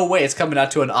there's no way it's coming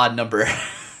out to an odd number.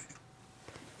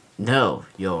 No,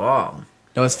 you're wrong.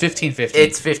 No, it's 1515.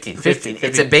 It's 15.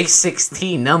 It's a base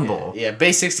 16 number. Yeah,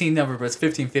 base 16 number, but it's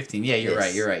 1515. Yeah, you're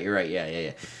Yes. right.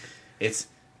 Yeah. It's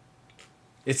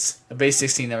a base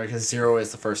 16 number because 0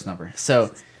 is the first number.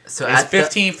 So it's at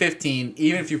 1515.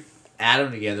 Even if you add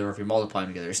them together or if you multiply them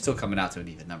together, it's still coming out to an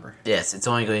even number. Yes, it's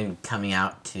only coming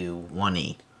out to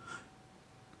 1E.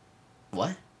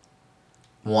 What?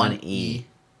 1E.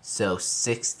 So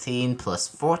 16 plus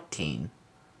 14,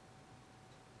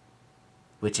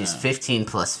 which is 15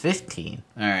 plus 15.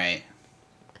 All right.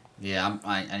 Yeah,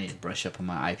 I need to brush up on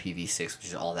my IPv6, which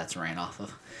is all that's ran off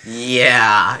of.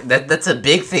 Yeah, that's a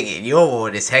big thing in your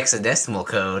world is hexadecimal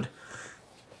code.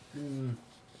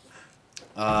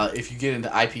 If you get into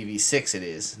IPv6, it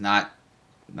is not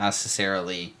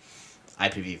necessarily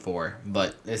IPv4,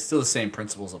 but it's still the same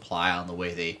principles apply on the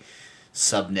way they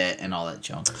subnet and all that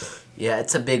junk. Yeah,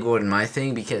 it's a big word in my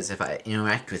thing because if I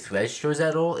interact with registers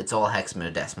at all, it's all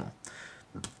hexadecimal.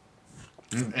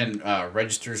 And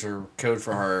registers are code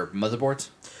for our motherboards?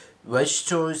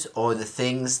 Registers are the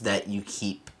things that you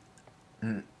keep.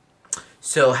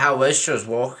 So how registers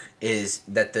work is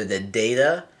that the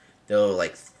data, they're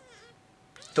like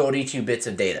 32 bits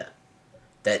of data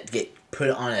that get put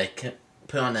on a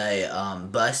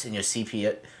bus in your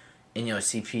CPU,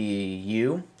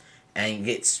 and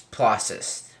gets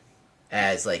processed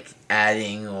as like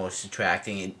adding or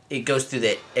subtracting. It goes through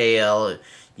the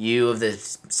ALU of the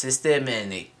system,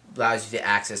 and it allows you to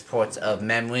access ports of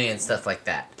memory and stuff like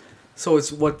that. So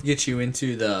it's what gets you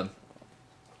into the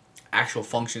actual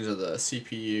functions of the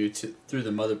CPU through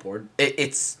the motherboard.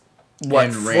 It's what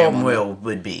And RAM on firmware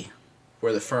would be.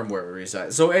 Where the firmware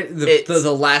resides. So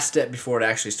the last step before it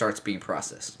actually starts being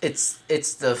processed. It's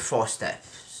the first step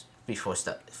before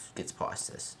stuff gets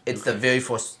processed. It's the very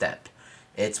first step.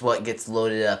 It's what gets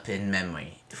loaded up in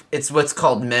memory. It's what's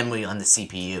called memory on the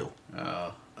CPU.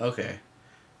 Oh, okay.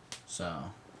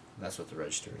 So that's what the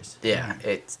register is. Yeah,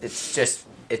 it's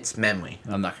memory.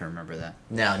 I'm not gonna remember that.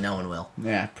 No one will.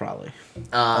 Yeah, probably.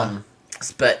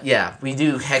 But yeah, we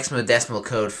do hexadecimal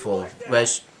code for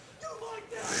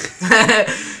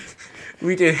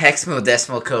we do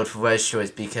hexadecimal code for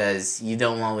registers because you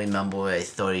don't want to remember a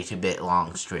 32-bit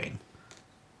long string.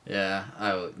 Yeah,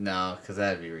 I would no, because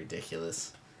that'd be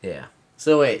ridiculous. Yeah.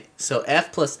 So wait, so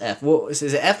F plus F. What is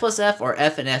it? F plus F or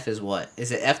F and F is what?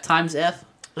 Is it F times F?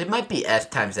 It might be F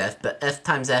times F, but F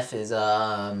times F is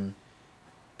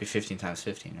Be 15 times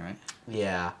 15, right?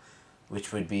 yeah,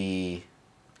 which would be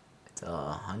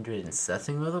 100 and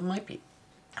something. Well, that might be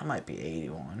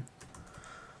 81.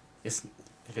 If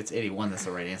it's 81, that's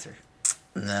the right answer.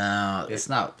 No, It's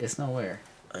not. It's nowhere.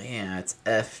 yeah, it's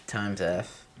F times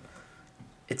F.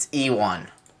 It's E1,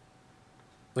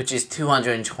 which is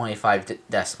 225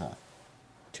 decimal.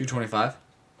 225.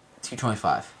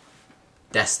 225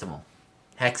 decimal.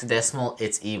 Hexadecimal,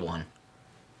 it's E1.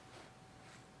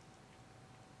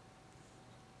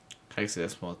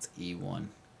 Hexadecimal, it's E1.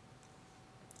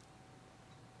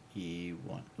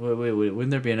 E1. Wait.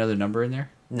 Wouldn't there be another number in there?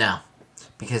 No,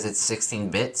 because it's 16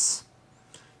 bits.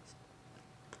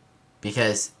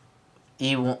 Because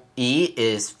E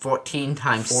is 14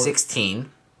 times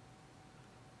 16.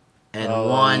 And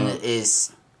 1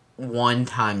 is 1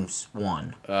 times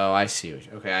 1. Oh, I see.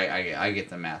 Okay, I get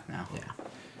the math now. Yeah.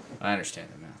 I understand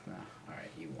the math now. All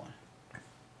right, E1.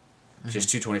 Just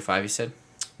 225, you said?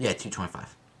 Yeah,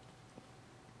 225.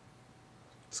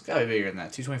 It's got to be bigger than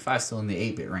that. 225 is still in the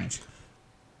 8-bit range.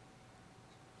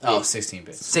 Oh, 16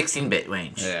 bits. 16-bit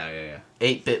range. Yeah.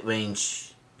 8-bit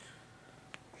range.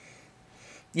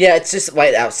 Yeah, it's just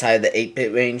right outside the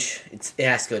 8-bit range. It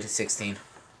has to go to 16.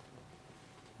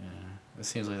 It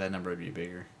seems like that number would be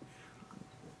bigger.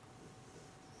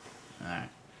 Alright.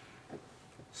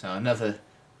 So enough of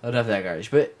that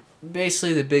garbage. But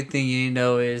basically the big thing you need to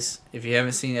know is if you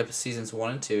haven't seen seasons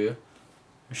 1 and 2,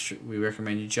 we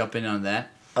recommend you jump in on that.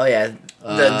 Oh yeah,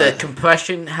 the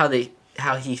compression, how he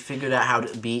figured out how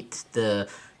to beat the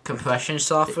compression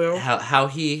software. How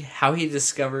he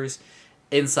discovers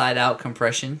inside out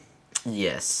compression.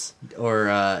 Yes. Or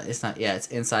it's not. Yeah, it's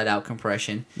inside out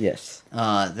compression. Yes.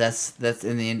 That's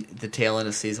in the tail end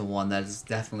of season 1. That is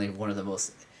definitely one of the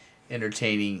most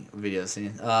entertaining videos.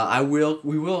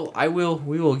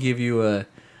 We will give you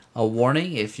a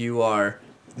warning if you are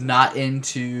not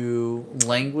into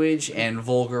language and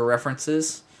vulgar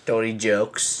references. Dirty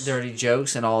jokes. dirty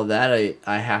jokes and all of that,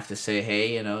 I have to say,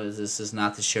 hey, this is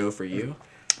not the show for you.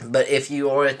 But if you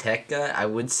are a tech guy, I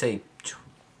would say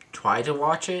try to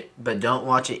watch it, but don't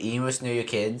watch it even with your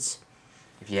kids.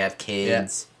 If you have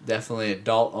kids. Yeah, definitely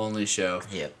adult only show.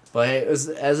 Yep. But hey, as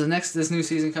this new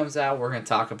season comes out, we're going to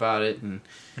talk about it and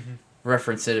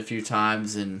reference it a few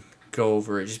times and go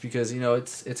over it just because,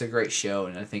 it's a great show,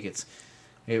 and I think it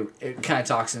kind of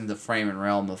talks into the frame and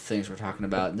realm of things we're talking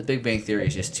about. And The Big Bang Theory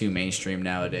is just too mainstream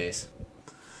nowadays.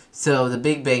 So, The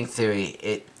Big Bang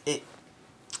Theory,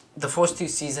 the first 2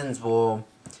 seasons were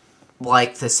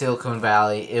like the Silicon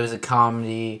Valley. It was a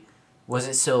comedy.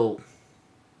 Wasn't so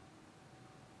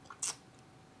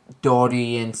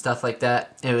dirty and stuff like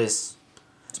that. It's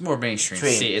more mainstream.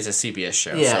 Stream. It's a CBS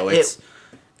show, Yeah, so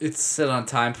it's set on a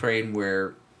time frame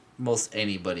where most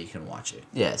anybody can watch it.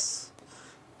 Yes.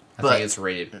 I think it's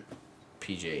rated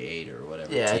PG-8 or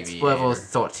whatever. Yeah, TV it's whatever 8 or,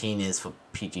 13 is for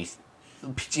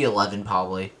PG-11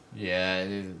 probably. Yeah,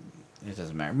 it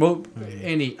doesn't matter. Well,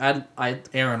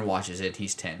 Aaron watches it.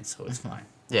 He's 10, so it's fine.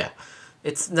 Yeah,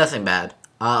 it's nothing bad.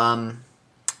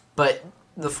 But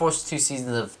the first 2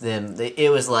 seasons of them,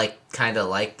 it was like kind of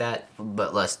like that,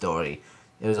 but less dirty.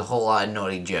 It was a whole lot of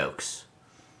naughty jokes.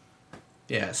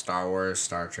 Yeah, Star Wars,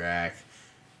 Star Trek.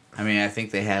 I mean, I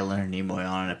think they had Leonard Nimoy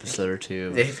on an episode or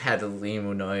two. They've had a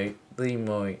Leonard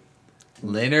Nimoy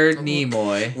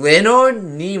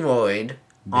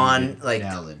on like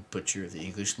Alan, butcher of the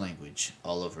English language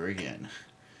all over again.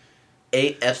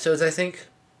 8 episodes, I think.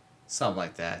 Something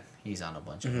like that. He's on a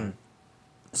bunch of them.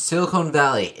 Silicon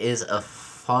Valley is a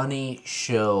funny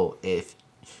show if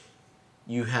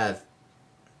you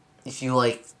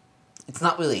like, it's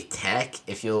not really tech,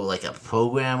 if you're like a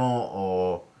programmer,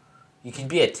 or you can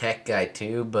be a tech guy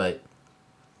too, but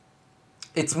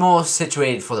it's more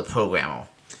situated for the programmer.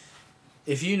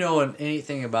 If you know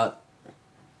anything about,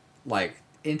 like,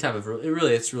 any type of,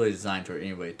 it's really designed toward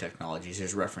anybody technologies.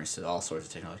 There's reference to all sorts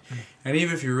of technology. And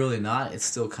even if you're really not, it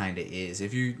still kind of is.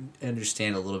 If you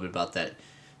understand a little bit about that,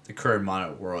 the current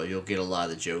modern world, you'll get a lot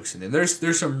of the jokes in there.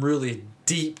 There's some really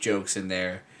deep jokes in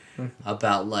there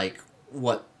about, like,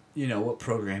 what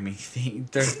programming thing.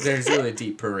 There's really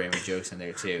deep programming jokes in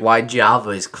there too. Why Java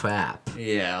is crap.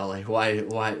 Yeah, like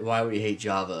why we hate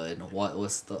Java, and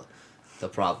what's the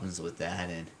problems with that,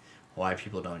 and why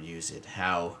people don't use it.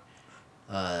 How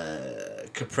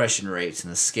compression rates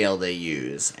and the scale they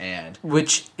use, and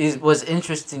Which was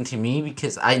interesting to me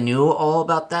because I knew all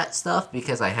about that stuff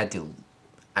because I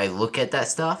look at that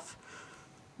stuff.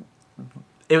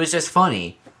 It was just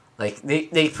funny. Like,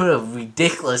 they put a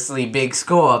ridiculously big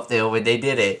score up there when they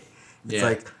did it. It's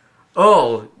like,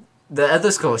 oh, the other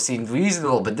score seemed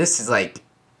reasonable, but this is like...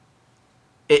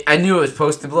 I knew it was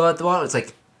supposed to blow out the water. It's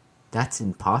like, that's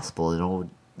impossible in all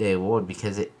day award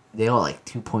because they are like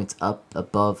 2 points up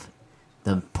above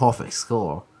the perfect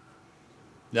score.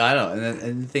 Yeah, I know.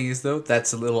 And the thing is, though,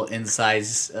 that's a little inside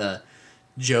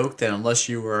joke that unless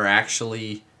you were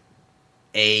actually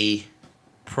a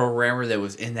programmer that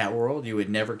was in that world, you would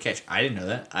never catch. I didn't know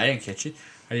that. I didn't catch it.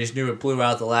 I just knew it blew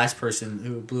out the last person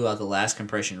who blew out the last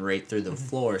compression rate through the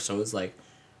floor. So it was like,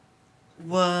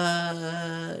 what?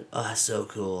 Oh, that's so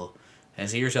cool. And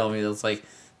so you're telling me that's like,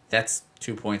 that's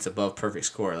 2 points above perfect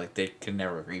score. Like, they can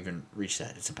never even reach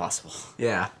that. It's impossible.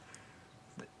 Yeah.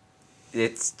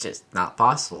 It's just not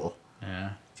possible.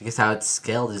 Yeah. Because how it's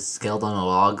scaled is scaled on a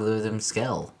logarithm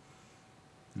scale.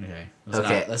 Okay.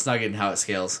 Let's not get into how it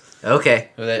scales. Okay.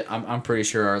 I'm pretty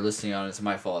sure our listening audience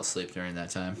might fall asleep during that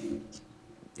time.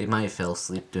 They might have fell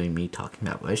asleep during me talking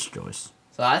about registers.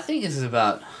 So I think this is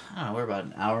about, I don't know, we're about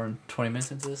an hour and 20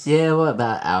 minutes into this. Yeah, well,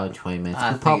 about an hour and 20 minutes. I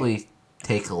We'll think probably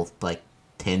take like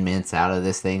 10 minutes out of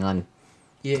this thing on...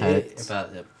 About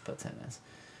 10 minutes.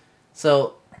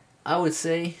 So I would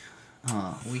say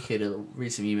we could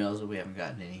read some emails, but we haven't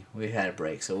gotten any. We've had a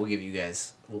break, so we'll give you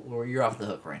guys, you're off the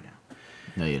hook right now.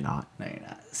 No, you're not. No, you're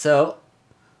not. So,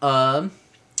 I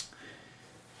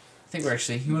think we're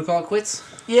actually, you want to call it quits?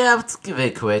 Yeah, let's give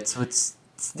it quits. Let's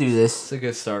do this. It's a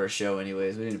good starter show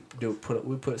anyways. We didn't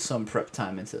we put some prep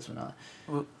time into this one.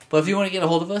 But if you want to get a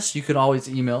hold of us, you can always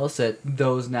email us at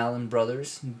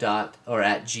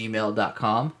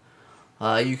thosenowlandbrothers@gmail.com.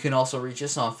 You can also reach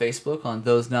us on Facebook on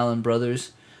Those Nowland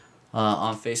Brothers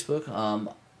on Facebook.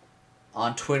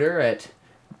 On Twitter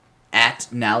at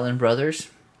Nowland Brothers.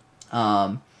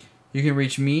 You can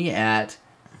reach me at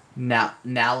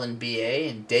NowlandBA,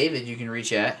 and David you can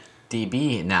reach at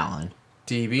DB Nowland.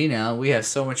 DB. Now we have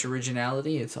so much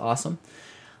originality, it's awesome.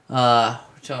 We're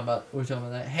talking about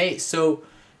that. Hey, so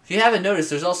if you haven't noticed,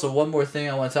 there's also one more thing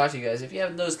I want to talk to you guys. If you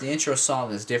haven't noticed, the intro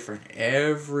song is different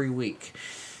every week.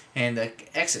 And the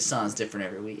exit sound's different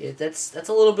every week. That's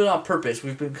a little bit on purpose.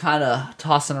 We've been kind of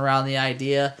tossing around the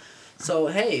idea. So,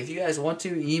 hey, if you guys want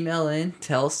to email in,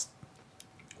 tell us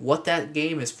what that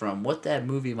game is from, what that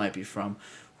movie might be from,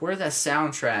 where that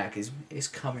soundtrack is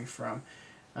coming from.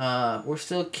 We're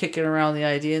still kicking around the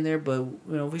idea in there, but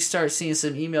we start seeing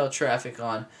some email traffic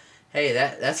on, hey,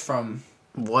 that's from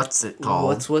What's it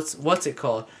called? what's it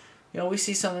called? We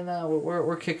see something now.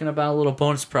 We're kicking about little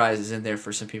bonus prizes in there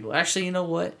for some people. Actually, you know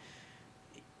what?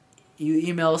 You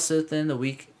email us within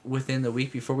the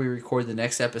week before we record the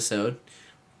next episode.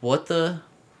 What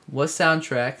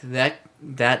soundtrack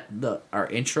our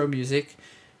intro music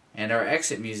and our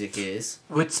exit music is.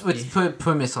 Let's put a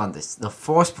premise on this. The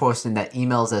first person that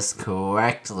emails us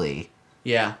correctly.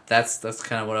 Yeah, that's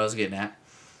kind of what I was getting at.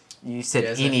 You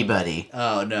said Yeah, anybody.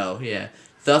 Oh no, yeah.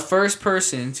 The first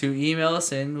person to email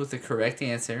us in with the correct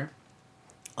answer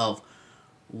of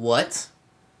what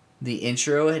the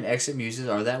intro and exit music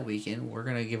are that weekend, we're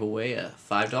gonna give away a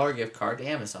 $5 gift card to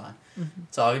Amazon. Mm-hmm.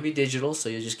 It's all gonna be digital, so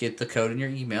you'll just get the code in your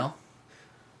email.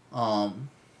 A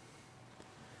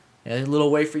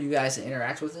little way for you guys to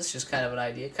interact with us, just kind of an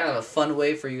idea, kind of a fun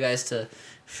way for you guys to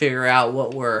figure out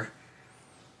what we're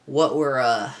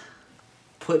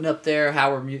putting up there,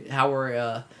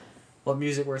 what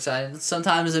music we're excited.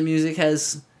 Sometimes the music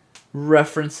has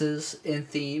references and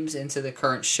themes into the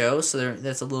current show, so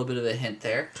that's a little bit of a hint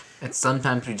there. And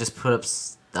sometimes we just put up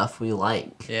stuff we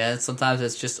like. Yeah, and sometimes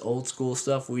it's just old school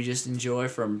stuff we just enjoy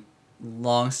from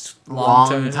long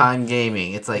time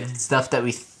gaming. It's like stuff that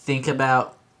we think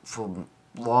about from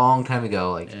long time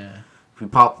ago. Like we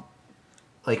pop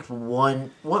like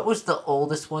one. What was the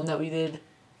oldest one that we did?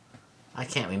 I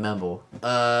can't remember.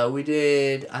 We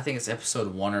did. I think it's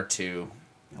episode 1 or 2.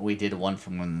 We did one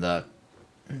from when the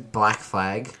Black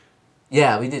Flag.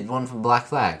 Yeah, we did one from Black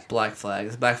Flag. Black Flag.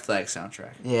 It's Black Flag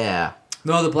soundtrack. Yeah.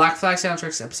 No, the Black Flag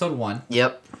soundtrack's episode 1.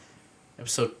 Yep.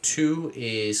 Episode 2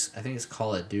 is, I think it's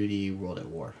Call of Duty World at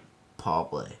War.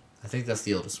 Probably. I think that's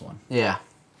the oldest one. Yeah.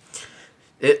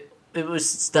 It was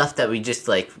stuff that we just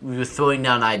we were throwing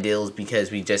down ideals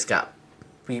because we just got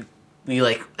we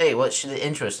like, hey, what should the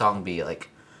intro song be? I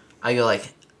go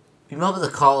remember the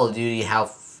Call of Duty,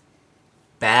 how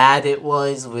bad it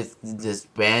was with just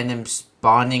random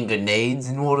spawning grenades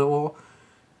in World at War?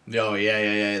 Oh,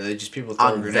 yeah. They just people throw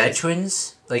on grenades.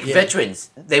 Veterans? Veterans,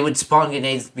 they would spawn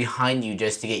grenades behind you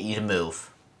just to get you to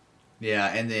move. Yeah,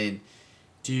 and then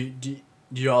do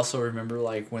you also remember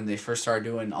when they first started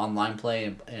doing online play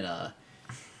in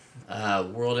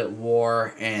World at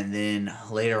War, and then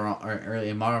later on, or early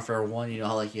in Modern Warfare 1,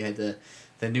 how you had the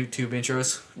NewTube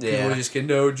intros? Yeah. People would just get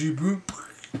boop,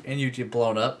 and you'd get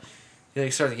blown up. You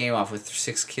start the game off with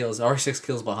 6 kills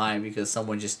behind because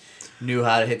someone just knew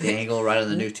how to hit the angle right on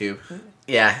the NewTube.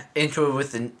 Yeah, intro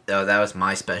with that was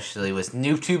my specialty, was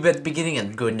NewTube at the beginning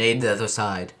and grenade the other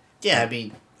side. Yeah,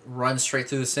 run straight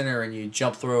through the center and you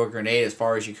jump throw a grenade as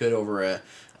far as you could over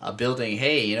a building.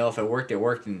 Hey, if it worked, it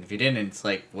worked, and if you didn't, it's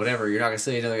whatever. You're not gonna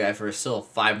see another guy for still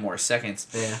 5 more seconds.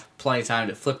 Yeah, plenty of time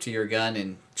to flip to your gun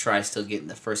and try still getting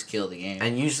the first kill of the game.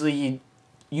 And usually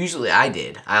I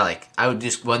did. I would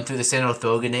just run through the center,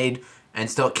 throw a grenade,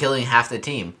 and start killing half the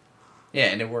team. Yeah,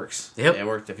 and it works. Yep, it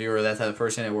worked. If you were that type of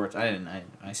person, it worked. I didn't.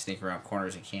 I sneak around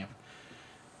corners in camp.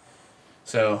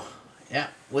 So, yeah.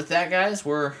 With that, guys,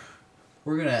 we're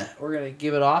gonna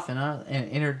give it off and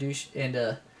introduce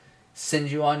and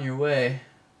send you on your way.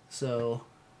 So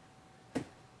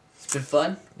it's been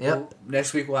fun. Yep.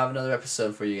 Next week we'll have another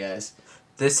episode for you guys.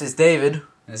 This is David. And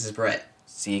this is Brett.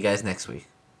 See you guys next week.